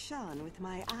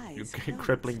 Your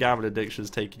crippling gambling addiction is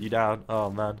taking you down. Oh,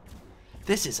 man.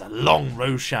 This is a long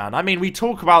Roshan. I mean, we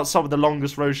talk about some of the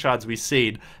longest Roshans we've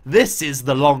seen. This is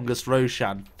the longest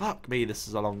Roshan. Fuck me, this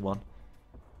is a long one.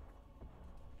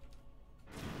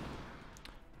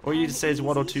 All you need to say is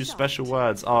one or two special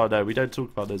words. Oh no, we don't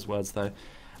talk about those words though.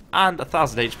 And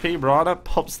 1000 HP. Marana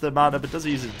pops the mana but doesn't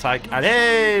use it to tank. And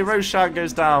hey, Roshan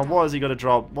goes down. What is he going to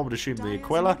drop? One would assume the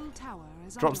Aquila.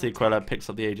 Drops the Aquila, picks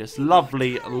up the Aegis.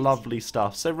 Lovely, lovely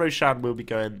stuff. So Roshan will be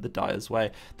going the Dire's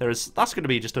way. That's going to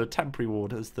be just a temporary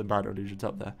ward as the mana illusion's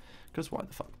up there. Because why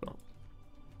the fuck not?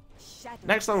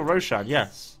 Next level Roshan,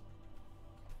 yes.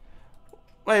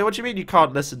 Wait, what do you mean you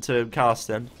can't listen to him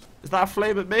casting? Is that a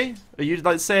flame at me? Are you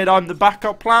like saying I'm the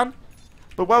backup plan?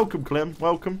 But welcome, Clem.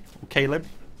 Welcome. Or Caleb.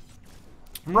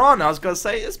 Marana, I was going to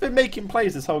say, it's been making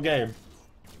plays this whole game.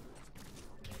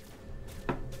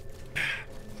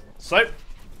 So,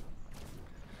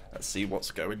 let's see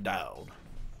what's going down.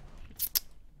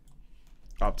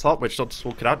 Up top, Witch Doctor's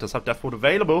walking out, does have Death Ward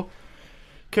available.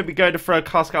 Could be going to throw a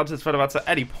cast counter to Venomance at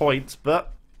any point,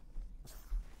 but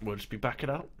we'll just be backing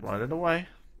up, running away.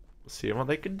 See what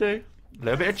they can do. A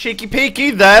little bit of cheeky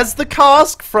peeky. There's the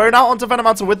cask thrown out onto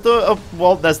Venomancer with the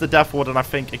well, there's the Death Ward, and I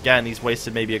think again he's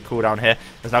wasted maybe a cooldown here.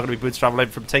 There's now going to be boots traveling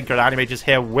from Tinker, and Anti-Mage is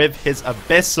here with his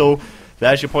Abyssal.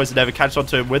 There's your poison never catch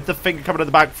onto him with the finger coming at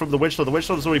the back from the Witch Lord. The Witch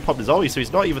Lord has already popped his ulti, so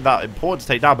he's not even that important to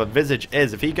take down, but Visage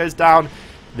is. If he goes down,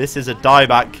 this is a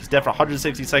dieback. He's dead for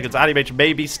 160 seconds. Anti-Mage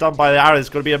may be stunned by the arrow. There's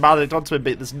going to be a Maledict onto him,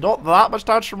 but there's not that much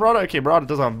damage from Marana. Okay, Marana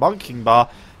does have a Monking Bar,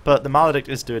 but the Maledict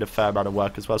is doing a fair amount of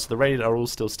work as well. So the Radiant are all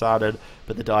still standard,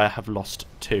 but the Dire have lost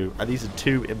two. And these are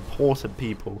two important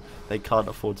people. They can't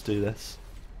afford to do this.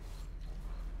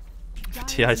 For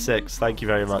TI6, thank you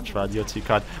very much, man. You're too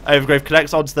kind. Overgrowth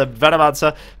connects onto the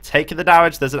Venomancer, taking the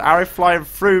damage. There's an arrow flying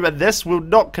through, and this will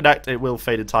not connect. It will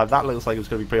fade in time. That looks like it's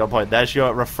going to be pretty on point. There's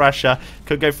your refresher.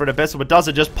 Could go for an Abyssal, but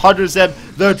doesn't. Just punches him.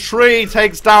 The tree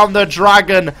takes down the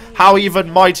dragon. How even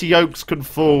mighty oaks can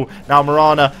fall. Now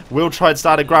Marana will try and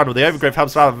stand in ground. With the Overgrowth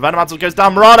helps around. Venomancer goes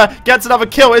down. Marana gets another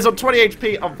kill. Is on 20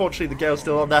 HP. Unfortunately, the Gale's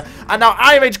still on there. And now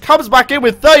Anti-Mage comes back in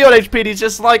with 30 on HP. And he's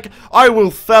just like, I will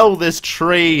fell this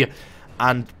tree.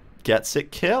 And gets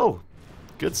it kill.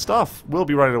 Good stuff. Will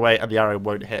be running away, and the arrow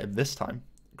won't hit him this time.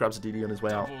 Grabs a DD on his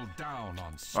way out.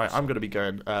 Alright, I'm going to be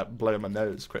going, blowing my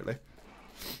nose quickly.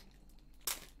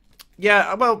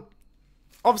 Yeah, well,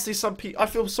 obviously some people, I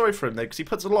feel sorry for him though, because he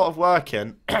puts a lot of work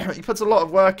in. He puts a lot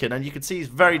of work in, and you can see he's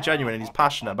very genuine and he's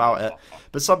passionate about it.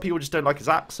 But some people just don't like his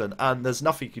accent, and there's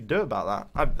nothing you can do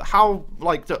about that. How,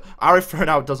 like, the arrow thrown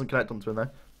out doesn't connect onto him though.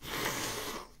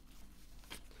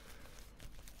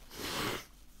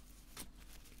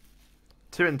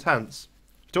 Too intense.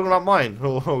 You talking about mine?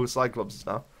 Oh, Cyclops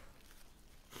now.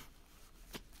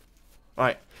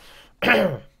 Right.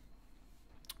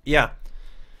 Yeah.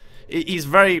 He's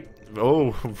very...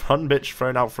 Oh, run bitch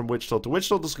thrown out from Witch Doctor. Witch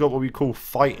Doctor's got what we call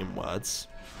fighting words.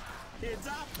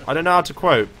 I don't know how to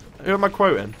quote. Who am I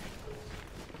quoting?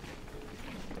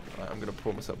 Right, I'm going to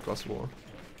pour myself a glass of water.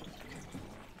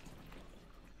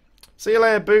 See you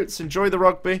later, Boots. Enjoy the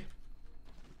rugby.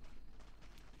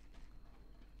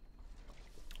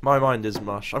 My mind is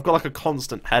mush. I've got like a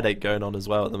constant headache going on as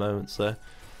well at the moment, so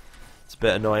it's a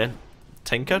bit annoying.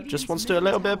 Tinker just wants to do a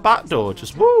little bit of backdoor.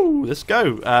 Just woo, let's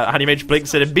go. Anti-Mage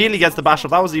blinks in, immediately gets the bash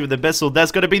off. That was even the Abyssal.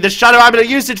 There's going to be the Shadow Amulet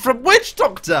usage from Witch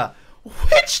Doctor.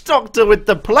 Witch Doctor with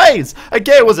the plays.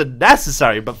 Again, it wasn't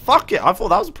necessary, but fuck it. I thought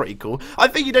that was pretty cool. I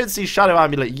think you don't see Shadow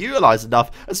Amulet utilized enough,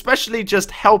 especially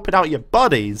just helping out your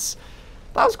buddies.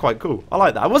 That was quite cool. I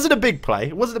like that. It wasn't a big play.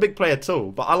 It wasn't a big play at all,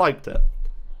 but I liked it.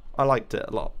 I liked it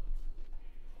a lot.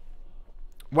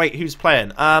 Wait, who's playing?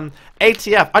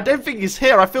 ATF. I don't think he's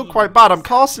here. I feel quite bad. I'm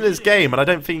casting his game, and I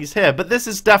don't think he's here. But this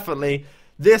is definitely...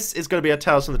 This is going to be a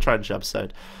Tales from the Trench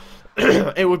episode.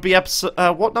 It would be episode...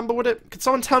 what number would it... Could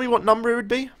someone tell me what number it would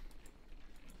be?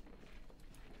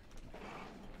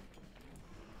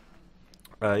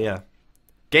 Yeah.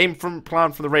 Game plan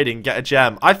from the rating. Get a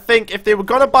gem. I think if they were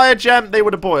going to buy a gem, they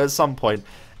would have bought it at some point.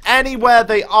 anywhere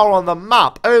they are on the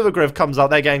map, Overgrowth comes out,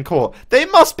 they're getting caught. They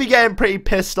must be getting pretty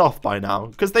pissed off by now,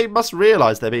 because they must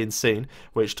realise they're being seen.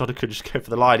 Which Todd could just go for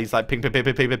the line. He's like, ping, ping, ping,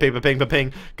 ping, ping, ping, ping, ping, ping,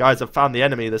 ping. Guys, I've found the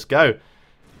enemy, let's go.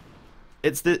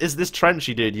 Is this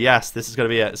Trenchy dude? Yes, this is going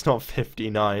to be it. It's not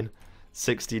 59.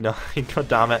 69. God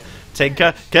damn it.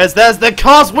 Tinker. Because there's the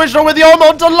cast. Wishnaw with the arm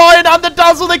onto Lion and the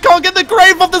dazzle. They can't get the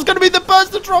grave off. There's going to be the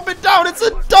burst to drop it down. It's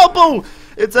a double.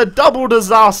 It's a double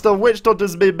disaster. Witch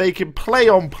Doctor's been making play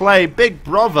on play. Big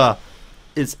Brother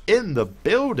is in the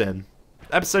building.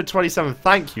 Episode 27.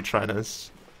 Thank you,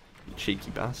 trainers. You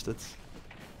cheeky bastards.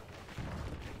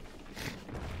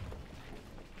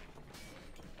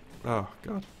 Oh,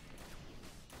 God.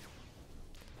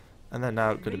 And they're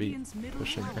now going to be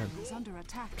pushing in.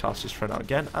 Cast is thrown out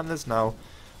again, and there's now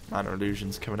Mana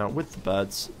Illusions coming out with the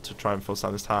birds to try and force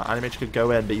down this tower. Animage could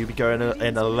go in, but you'd be going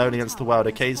in alone against the world.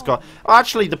 Okay, he's got... Oh,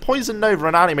 actually, the Poison Nova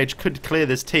and Animage could clear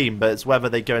this team, but it's whether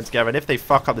they go in together. And if they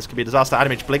fuck up, this could be a disaster.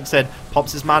 Animage blinks in,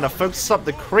 pops his mana, focuses up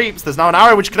the creeps. There's now an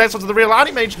arrow which connects onto the real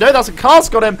Animage. No, that's a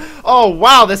cast got him. Oh,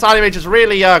 wow, this Animage has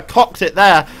really cocked it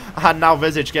there. And now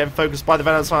Visage getting focused by the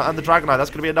Venom and the Dragonite. That's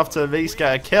going to be enough to at least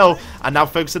get a kill. And now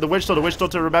focusing the Witch Doctor. Witch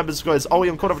Doctor remembers to go his Oi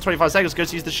on corner for 25 seconds. Goes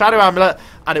to use the Shadow Amulet.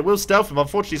 And it will stealth him.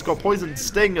 Unfortunately, he's got Poison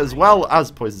Sting as well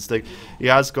as Poison Sting. He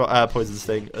has got Poison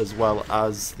Sting as well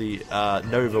as the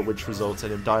Nova, which results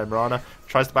in him dying. Mirana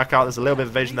tries to back out. There's a little bit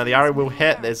of evasion there. The arrow will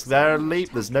hit. Is there a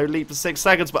leap? There's no leap for 6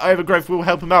 seconds. But Overgrowth will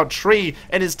help him out. Tree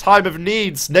in his time of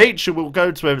needs. Nature will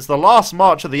go to him. It's the last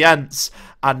march of the Ents.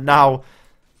 And now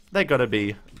they're going to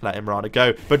be... letting Mirana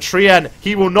go. But Trien,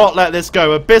 he will not let this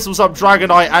go. Abyssals up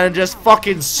Dragonite and just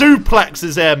fucking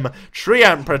suplexes him.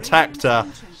 Trien Protector.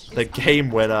 The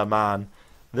game winner, man.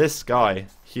 This guy.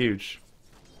 Huge.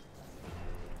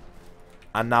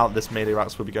 And now this melee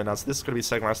Rax will be going down. So this is going to be the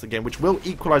second Rax of the game, which will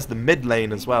equalize the mid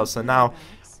lane as well. So now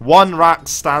one Rax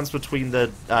stands between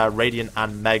the Radiant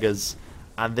and Megas.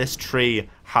 And this tree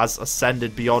has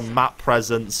ascended beyond map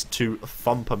presence to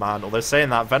Thumperman. Although saying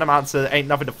that, Venomancer ain't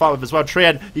nothing to fight with as well.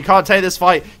 Trien, you can't take this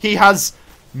fight. He has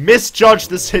misjudged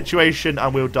the situation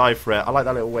and will die for it. I like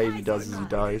that little wave he does as he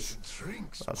dies.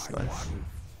 That's nice.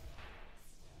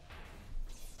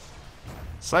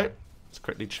 So, let's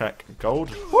quickly check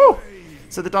gold. Woo!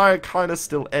 So the die kind of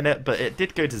still in it, but it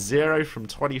did go to 0 from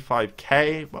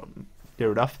 25k. Well,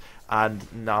 near enough. And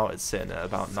now it's sitting at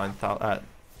about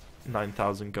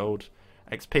 9,000 gold.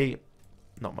 XP,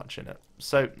 not much in it.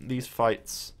 So these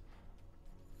fights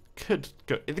could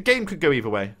go. The game could go either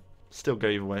way. Still go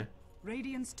either way.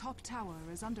 Radiant's top tower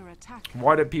is under attack.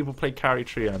 Why don't people play carry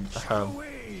Trien?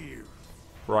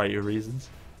 Right, your reasons.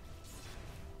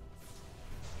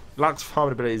 Lacks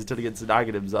farming abilities until he gets his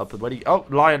Aghanims up, and when he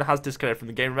Lion has disconnected from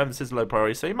the game. Remember, this is low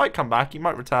priority, so he might come back. He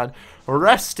might return.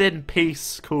 Rest in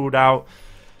peace. Called out,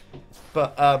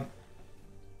 but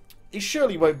he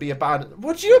surely won't be abandoned.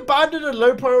 Would you abandon a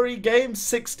low priority game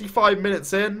 65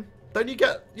 minutes in? Then you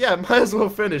get... yeah, might as well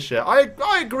finish it. I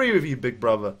agree with you, big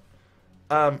brother.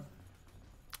 Yeah,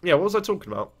 what was I talking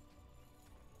about?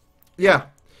 Yeah,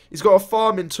 he's got a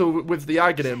farming tool with the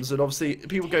Aghanims, and obviously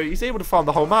people go, he's able to farm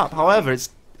the whole map. However,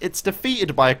 it's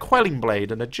defeated by a Quelling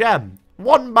Blade and a gem.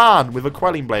 One man with a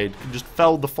Quelling Blade can just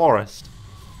fell the forest.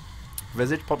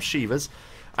 Visage pops Shivas.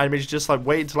 And he's just like,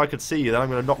 wait until I could see you, then I'm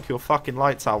going to knock your fucking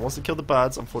lights out. Wants to kill the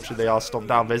birds. Unfortunately, they are stomped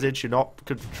down. Visage, you're not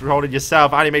controlling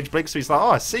yourself. Animage blinks, so he's like,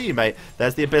 oh, I see you, mate.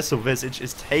 There's the Abyssal. Visage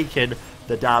is taking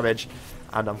the damage.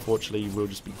 And unfortunately, he will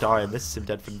just be dying. This is him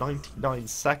dead for 99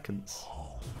 seconds.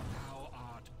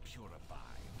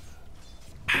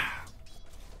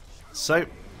 So.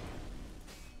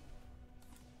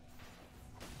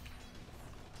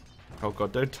 Oh,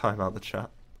 God, don't time out the chat.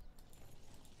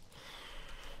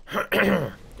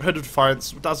 Hood of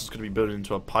Defiance. Dazzle's going to be building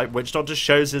into a pipe. Witch Doctor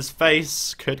shows his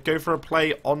face. Could go for a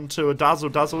play onto a Dazzle.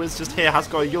 Dazzle is just here. Has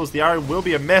got a Yules. The arrow will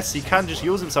be a miss. He can just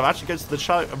use himself. Actually goes to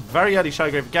the very early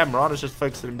Shadow Grave again. Mirana's just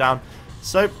focusing him down.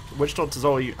 So, Witch Doctor's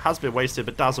all has been wasted,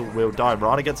 but Dazzle will die.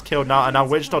 Mirana gets killed now, and now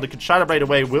Witch Doctor can Shadow Blade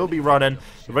away. Will be running.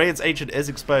 The Radiant's Ancient is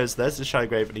exposed. There's the Shadow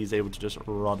Grave, and he's able to just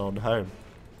run on home.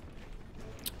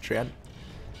 Trien.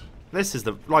 This is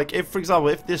the, like, if, for example,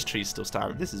 if this tree's still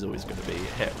standing, this is always going to be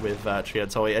hit with Trien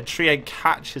Toy. And Trien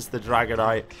catches the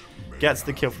Dragonite, gets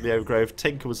the kill from the Overgrowth.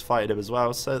 Tinker was fighting him as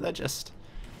well, so they're just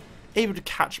able to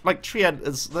catch, like, Trien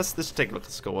is, let's take a look at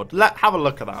the score. Have a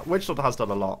look at that. Witch Doctor has done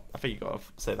a lot. I think you got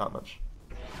to say that much.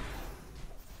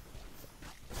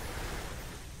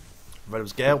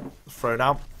 Venom's Gale, thrown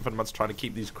out. Venom's trying to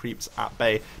keep these creeps at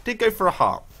bay. Did go for a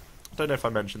heart. Don't know if I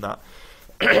mentioned that.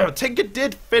 Tinker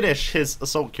did finish his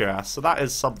Assault Cuirass, so that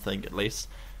is something at least.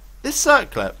 This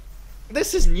circlet,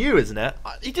 this is new, isn't it?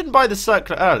 He didn't buy the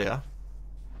circlet earlier.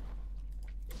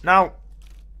 Now,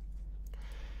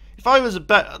 if I was a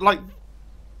bet, like,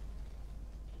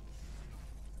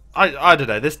 I don't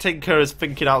know, this Tinker is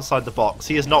thinking outside the box.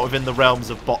 He is not within the realms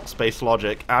of box-based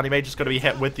logic. Animage's going to be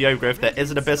hit with the Ogre. If there is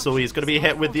an Abyssal, he's going to be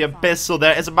hit with the Abyssal.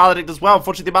 There is a Maledict as well.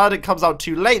 Unfortunately, the Maledict comes out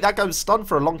too late. That guy was stunned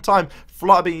for a long time.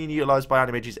 Flutter being utilised by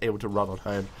Animage, he's able to run on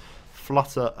home.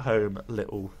 Flutter home,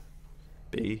 little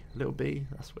B. Little B?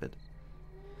 That's weird.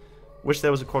 Wish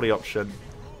there was a quality option.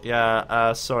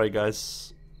 Yeah, sorry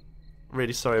guys.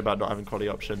 Really sorry about not having quality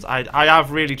options. I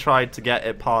have really tried to get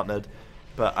it partnered.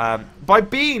 But by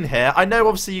being here, I know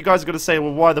obviously you guys are going to say,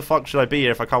 well, why the fuck should I be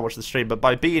here if I can't watch the stream? But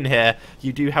by being here,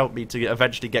 you do help me to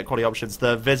eventually get quality options.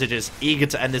 The Visage is eager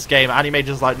to end this game.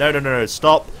 Animage's like, no, no, no, no,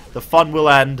 stop. The fun will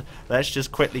end. Let's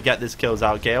just quickly get this kills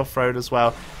out. Gale thrown as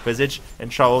well. Visage in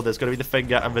trouble. There's going to be the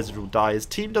finger, and Visage will die. His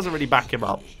team doesn't really back him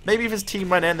up. Maybe if his team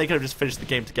went in, they could have just finished the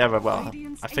game together. Well,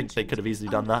 I think they could have easily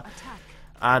done that.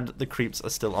 And the creeps are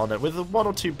still on it with the 1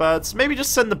 or 2 birds. Maybe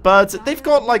just send the birds. They've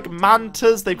got like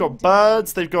mantas, they've got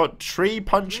birds, they've got tree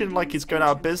punching like he's going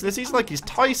out of business. He's like he's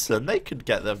Tyson. They could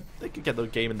get the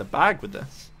game in the bag with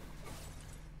this.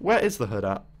 Where is the hood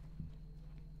at?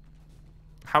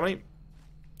 How many?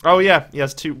 Oh yeah, he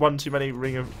has one too many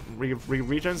ring of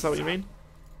regions. Is that what you mean?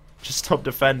 Just stop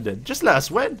defending. Just let us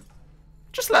win.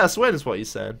 Just let us win is what he's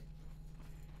saying.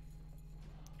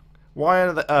 Why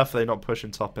on the earth are they not pushing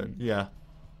top in? Yeah.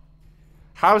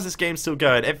 How is this game still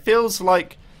going? It feels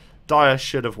like Dire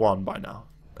should have won by now.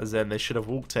 As in, they should have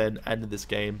walked in, ended this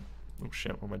game. Oh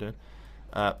shit, what am I doing?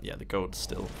 Yeah, the gold's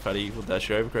still fairly equal. There's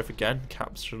your Overgrowth again.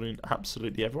 Capturing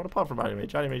absolutely everyone apart from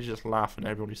Animage. Animage is just laughing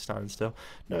at everyone who's standing still.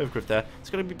 No Overgrowth there.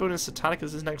 It's going to be bonus Satanic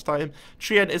as his next item.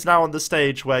 Trient is now on the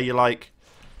stage where you're like,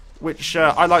 which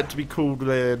I like to be called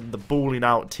in the balling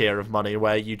out tier of money,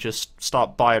 where you just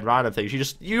start buying random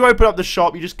things. You open up the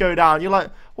shop, you just go down. You're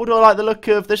like, what do I like the look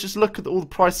of? Let's just look at all the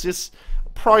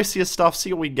pricier stuff,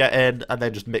 see what we can get in, and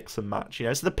then just mix and match. You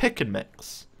know, it's the pick and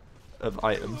mix of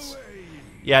items.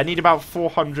 Yeah, I need about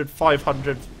 400,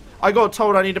 500. I got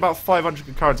told I need about 500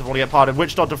 concurrents if I want to get pardoned.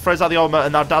 Witch Doctor throws out the ultimate,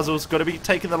 and now Dazzle's going to be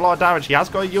taking a lot of damage. He has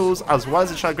got a Yules as well as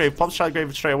a Shadowgrave. Pops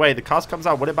Shadowgrave straight away. The cast comes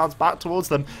out. Will it bounce back towards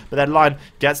them? But then Lion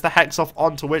gets the Hex off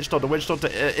onto Witch Doctor. Witch Doctor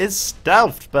is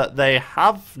stealthed, but they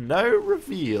have no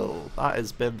reveal. That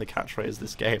has been the catchphrase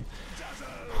this game.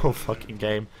 Whole fucking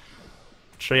game.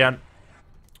 Trient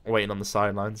waiting on the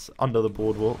sidelines under the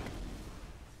boardwalk.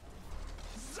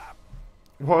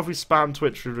 What if we spam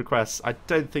Twitch with requests? I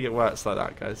don't think it works like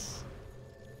that, guys.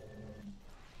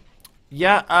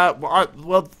 Yeah,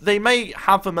 well, they may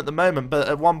have them at the moment, but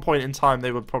at one point in time,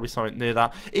 they were probably something near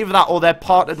that. Either that, or they're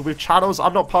partnered with channels.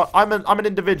 I'm not part. I'm an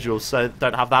individual, so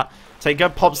don't have that. Tinker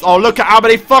pops. Oh, look at how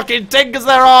many fucking Tinkers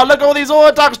there are! Look at all these auto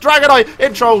attacks. Dragonite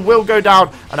intro will go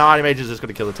down, and our Animage is just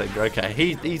going to kill the Tinker. Okay,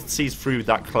 he sees through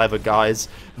that, clever guys.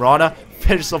 Marana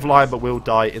finishes off Lion, but will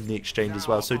die in the exchange as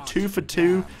well. So 2 for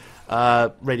 2.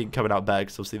 Radiant coming out better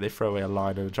because obviously they throw away a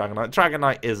Lion and a Dragonite.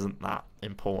 Dragonite isn't that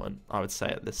important, I would say,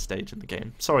 at this stage in the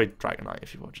game. Sorry, Dragonite,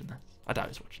 if you're watching this. I doubt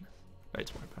he's watching this. No need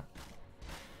to worry about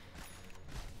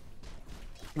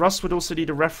it. Russ would also need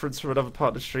a reference from another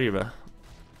partner streamer.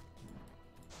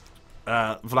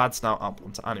 Vlad's now up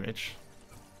onto Animage.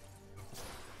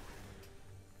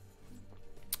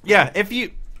 Yeah, if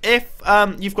you've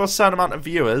got a certain amount of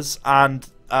viewers and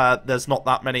there's not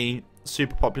that many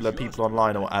super popular people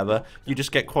online or whatever, you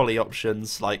just get quality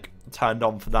options like turned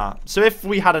on for that. So if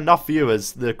we had enough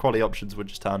viewers, the quality options would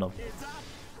just turn on.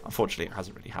 Unfortunately, it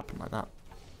hasn't really happened like that.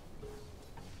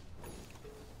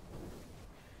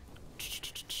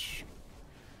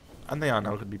 And they are now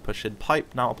going to be pushing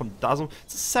pipe now up on Dazzle.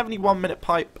 It's a 71-minute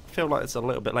pipe. I feel like it's a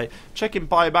little bit late. Checking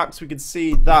buybacks, we can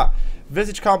see that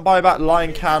Visage can't buy back,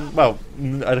 Lion can, well,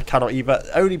 cannot either.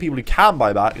 Only people who can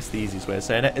buy back, is the easiest way of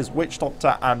saying it, is Witch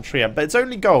Doctor and Trient. But it's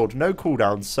only gold, no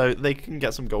cooldowns, so they can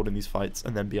get some gold in these fights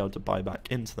and then be able to buy back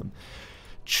into them.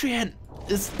 Trient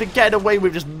has been getting away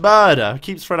with just murder.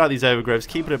 Keeps throwing out these overgrowths,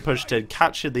 keeping it pushed in,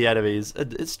 catching the enemies.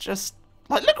 And it's just,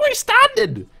 like, look where he's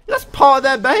standing. That's part of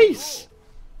their base.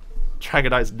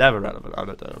 Dragonite's never relevant, I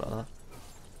don't know about that.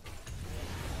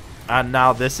 And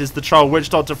now this is the troll. Witch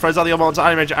Doctor throws out the armor onto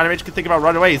Animage. Animage can think about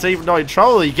running away. He's even not in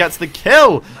troll. He gets the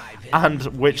kill. And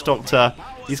Witch Doctor,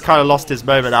 he's kind of lost his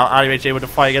moment now. Animage able to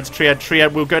fight against Trient.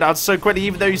 Trient will go down so quickly,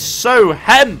 even though he's so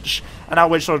hench. And now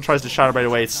Witch Doctor tries to Shadow Blade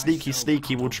away. Sneaky,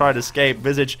 sneaky will try to escape.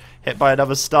 Visage hit by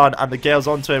another stun. And the Gale's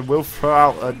onto him. Will throw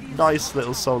out a nice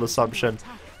little soul assumption.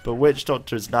 But Witch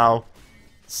Doctor is now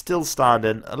still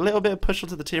standing. A little bit of push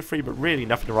onto the tier 3, but really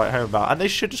nothing to write home about. And they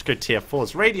should just go tier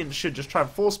 4s. Radiant should just try and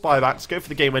force buybacks, go for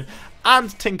the game win.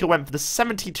 And Tinker went for the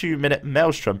 72-minute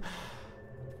Maelstrom.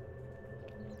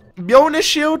 Mjolnir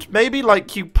shield, maybe,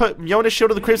 like, you put Mjolnir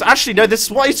shield on the creeps. Actually, no, this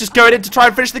is why he's just going in to try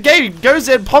and finish the game. He goes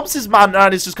in, pumps his man,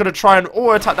 and is just going to try and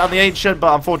auto-attack down the Ancient,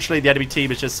 but unfortunately, the enemy team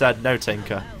has just said, no,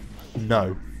 Tinker.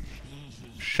 No.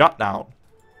 Shut down.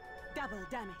 Double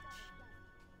damage.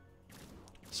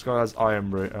 This guy has Iron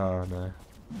Brew. Oh, no.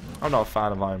 I'm not a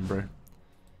fan of Iron Brew.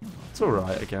 It's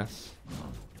alright, I guess.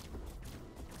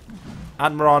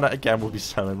 And Mirana again will be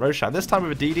soloing Roshan. This time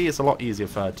with a DD, it's a lot easier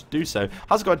for her to do so.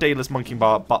 Has got a Daedalus Monkey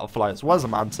Bar Butterfly as well as a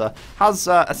Manta. Has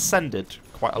ascended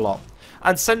quite a lot.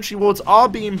 And Sentry Wards are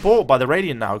being bought by the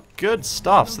Radiant now. Good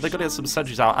stuff. So they're going to get some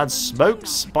Sentries out. And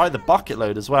Smokes by the bucket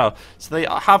load as well. So they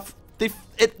have...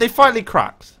 They finally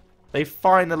cracked. They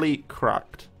finally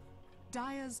cracked.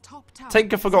 Dire's top tower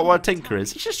Tinker forgot what a Tinker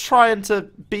is. He's just trying to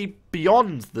be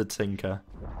beyond the Tinker.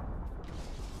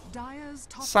 Dire's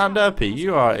top Sanderpy,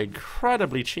 you are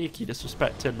incredibly cheeky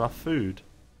disrespecting my food.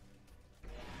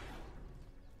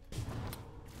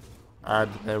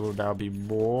 And there will now be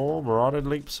more. Mirana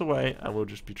leaps away, and we'll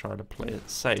just be trying to play it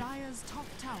safe. Dire's top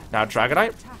tower Now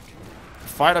Dragonite,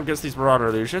 fight up against these Mirana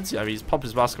illusions. Yeah, I mean, he's popped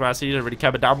his basket mask, he didn't really care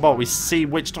about down bot. We see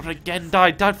Witch Doctor again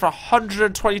died for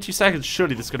 122 seconds.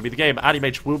 Surely this is going to be the game.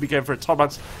 Animage will be going for a top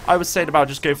max. I was saying about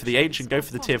just go for the Ancient, go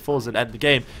for the tier 4s and end the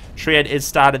game. Treant is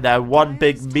standing there, one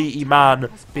big meaty man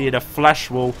being a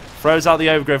flesh wall. Throws out the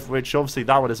Overgrowth, which obviously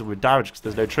that one isn't with damage because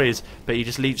there's no trees. But he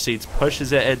just Leech Seeds,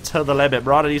 pushes it into the limit.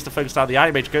 Mirana needs to focus down the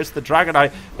Animage, goes to the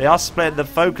Dragonite. They are splitting the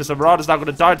focus, and Mirana's now going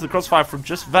to die to the crossfire from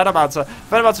just Venomancer.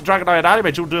 Venomancer, Dragonite, and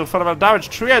Animage will do a fundamental damage.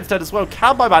 Treant dead as well.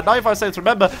 Can buy back 95 seconds.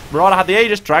 Remember, Mirana had the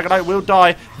Aegis. Dragonite will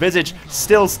die. Visage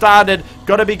still standing.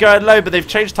 Gonna be going low, but they've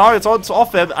changed targets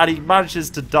off him, and he manages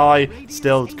to die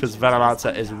still because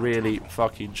Venomancer is really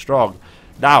fucking strong.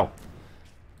 Now,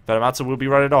 Venomancer will be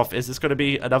running off. Is this going to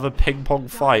be another ping-pong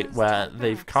fight where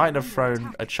they've kind of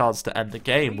thrown a chance to end the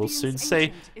game? We'll soon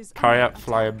see. Kyriak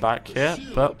flying back here,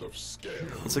 but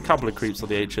there's a couple of creeps on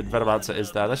the Ancient. Venomancer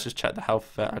is there. Let's just check the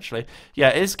health of it, actually. Yeah,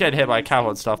 it is getting hit by a cow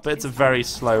and stuff, but it's a very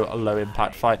slow,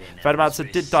 low-impact fight.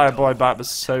 Venomancer did die on buyback, but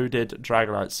so did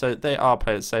Dragonite, so they are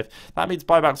playing it safe. That means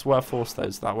buybacks were forced, though,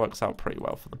 so that works out pretty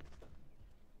well for them.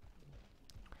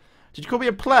 Did you call me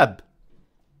a pleb?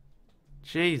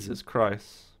 Jesus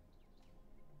Christ.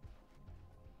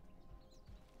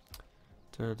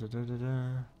 Da, da, da, da, da.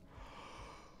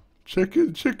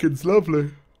 Chicken's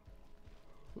lovely.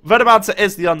 Venomancer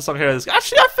is the unsung hero.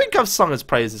 Actually, I think I've sung his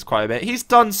praises quite a bit. He's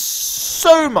done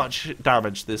so much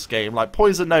damage this game. Like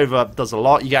Poison Nova does a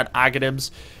lot. You get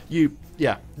Aghanims.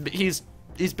 Yeah. He's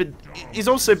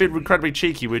also been incredibly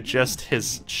cheeky with just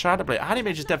his Shadow Blade.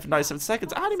 Animage is dead for 97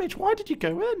 seconds. Animage, why did you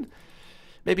go in?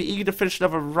 Maybe eager to finish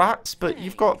another Rax, but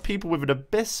you've got people with an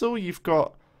Abyssal. You've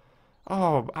got...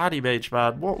 Oh, Animage,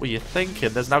 man. What were you thinking?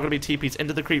 There's now going to be TPs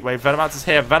into the creep wave. Venomancer's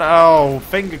here. Oh,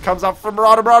 finger comes up from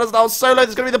Mirana. Mirana's now solo.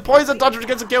 There's going to be the poison touch, which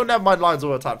gets a kill. Never mind. Lions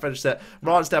all attack. Finishes it.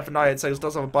 Mirana's dead for 98 seconds.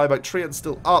 Does have a buyback. Treant's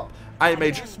still up.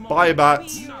 Animage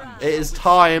buybacks. It is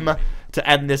time to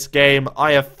end this game.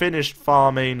 I have finished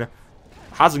farming.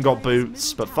 Hasn't got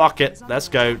boots, but fuck it. Let's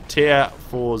go. Tier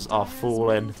 4s are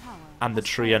falling, and the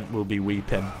Treant will be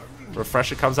weeping.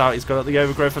 Refresher comes out, he's got the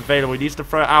Overgrowth available, he needs to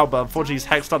throw it out, but unfortunately he's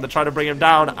hexed up, they're trying to bring him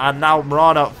down, and now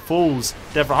Mirana falls,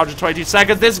 dead for 122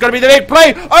 seconds. This is going to be the big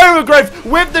play. Overgrowth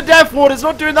with the Death Ward. It's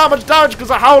not doing that much damage because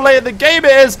of how late in the game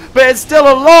it is, but it's still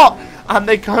a lot, and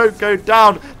they can't go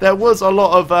down. There was a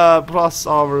lot of plus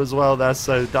armor as well there,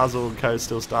 so Dazzle and Co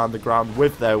still stand the ground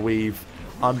with their weave.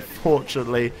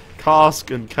 Unfortunately, Cask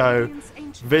and Co.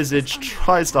 Visage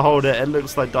tries to hold it. It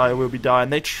looks like Dire will be dying.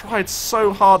 They tried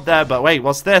so hard there, but wait,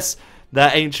 what's this?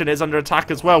 Their Ancient is under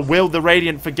attack as well. Will the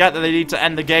Radiant forget that they need to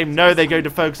end the game? No, they go to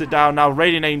focus it down. Now,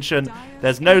 Radiant Ancient,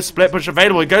 there's no split push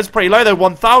available. It goes pretty low, though.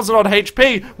 1,000 on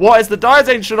HP. What is the Dire's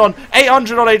Ancient on?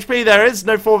 800 on HP. There is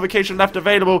no fortification left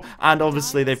available. And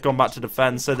obviously, they've gone back to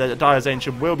defend, so the Dire's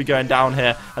Ancient will be going down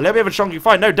here. A little bit of a chunky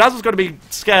fight. No, Dazzle's going to be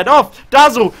scared off.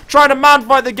 Dazzle trying to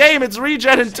man-fight the game. It's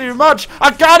regenning too much.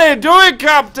 I can't do it,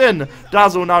 Captain.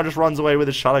 Dazzle now just runs away with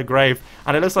his Shallow Grave.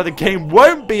 And it looks like the game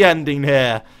won't be ending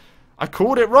here. I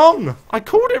called it wrong. I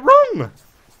called it wrong.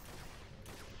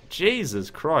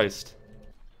 Jesus Christ.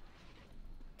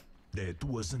 That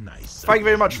was nice. Thank you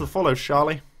very much for the follow,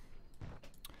 Charlie.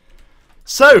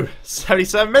 So,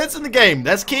 77 minutes in the game.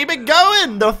 Let's keep it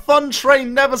going. The fun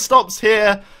train never stops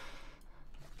here.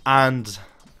 And,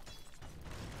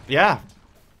 yeah,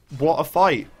 what a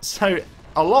fight. So,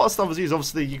 a lot of stuff was used.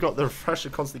 Obviously, you got the refresher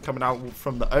constantly coming out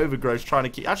from the Overgrowth, trying to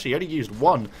keep... Actually, he only used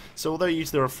one. So, although he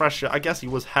used the refresher, I guess he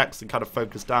was hexed and kind of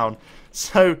focused down.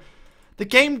 So, the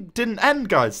game didn't end,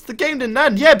 guys. The game didn't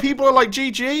end. Yeah, people are like,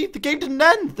 GG. The game didn't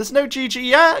end. There's no GG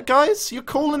yet, guys. You're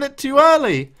calling it too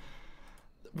early.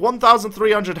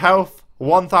 1,300 health,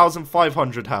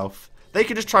 1,500 health. They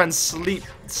could just try and sleep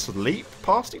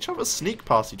past each other? Sneak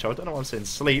past each other. I don't know why I'm saying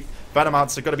sleep.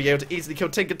 Venomancer are going to be able to easily kill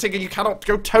Tinker. Tinker, you cannot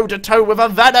go toe-to-toe with a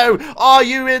Veno! Are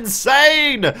you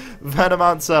insane?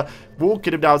 Venomancer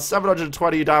walking him down.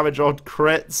 720 damage on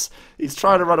crits. He's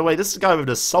trying to run away. This is a guy with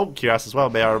an Assault QS as well,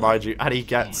 may I remind you. And he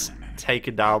gets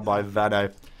taken down by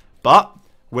Veno. But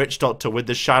Witch Doctor with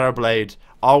the Shadow Blade.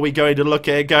 Are we going to look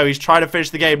at it go? He's trying to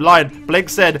finish the game. Lion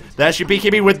blinks in. There's your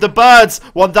BKB with the birds.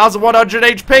 1,100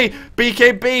 HP.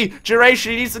 BKB.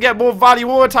 Duration. He needs to get more value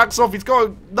war attacks off. He's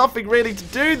got nothing really to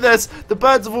do this. The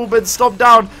birds have all been stomped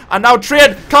down. And now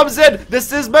Trian comes in. This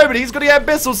is his moment. He's going to get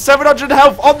missiles. 700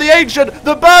 health on the Ancient.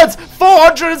 The birds.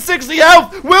 460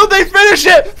 health. Will they finish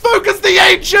it? Focus the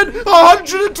Ancient.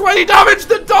 120 damage.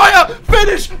 The Dire.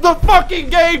 Finish the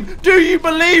fucking game. Do you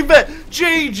believe it?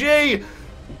 GG.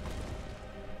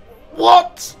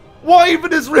 What? What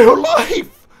even is real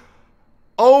life?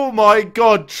 Oh my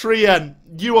god, Trien,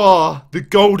 you are the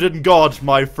golden god,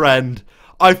 my friend.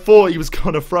 I thought he was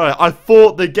gonna throw it. I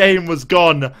thought the game was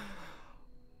gone.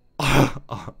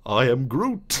 I am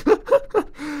Groot.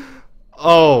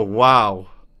 Oh, wow.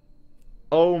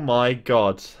 Oh my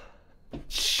god.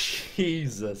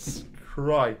 Jesus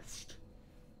Christ.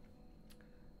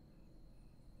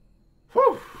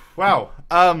 Whew. Wow.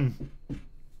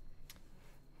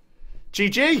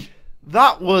 GG.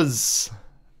 That was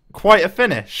quite a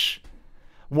finish.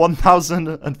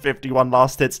 1,051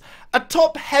 last hits. A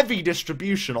top-heavy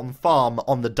distribution on farm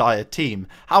on the Dire team.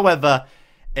 However,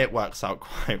 it works out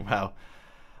quite well.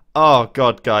 Oh,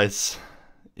 God, guys.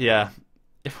 Yeah.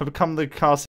 If I become the cast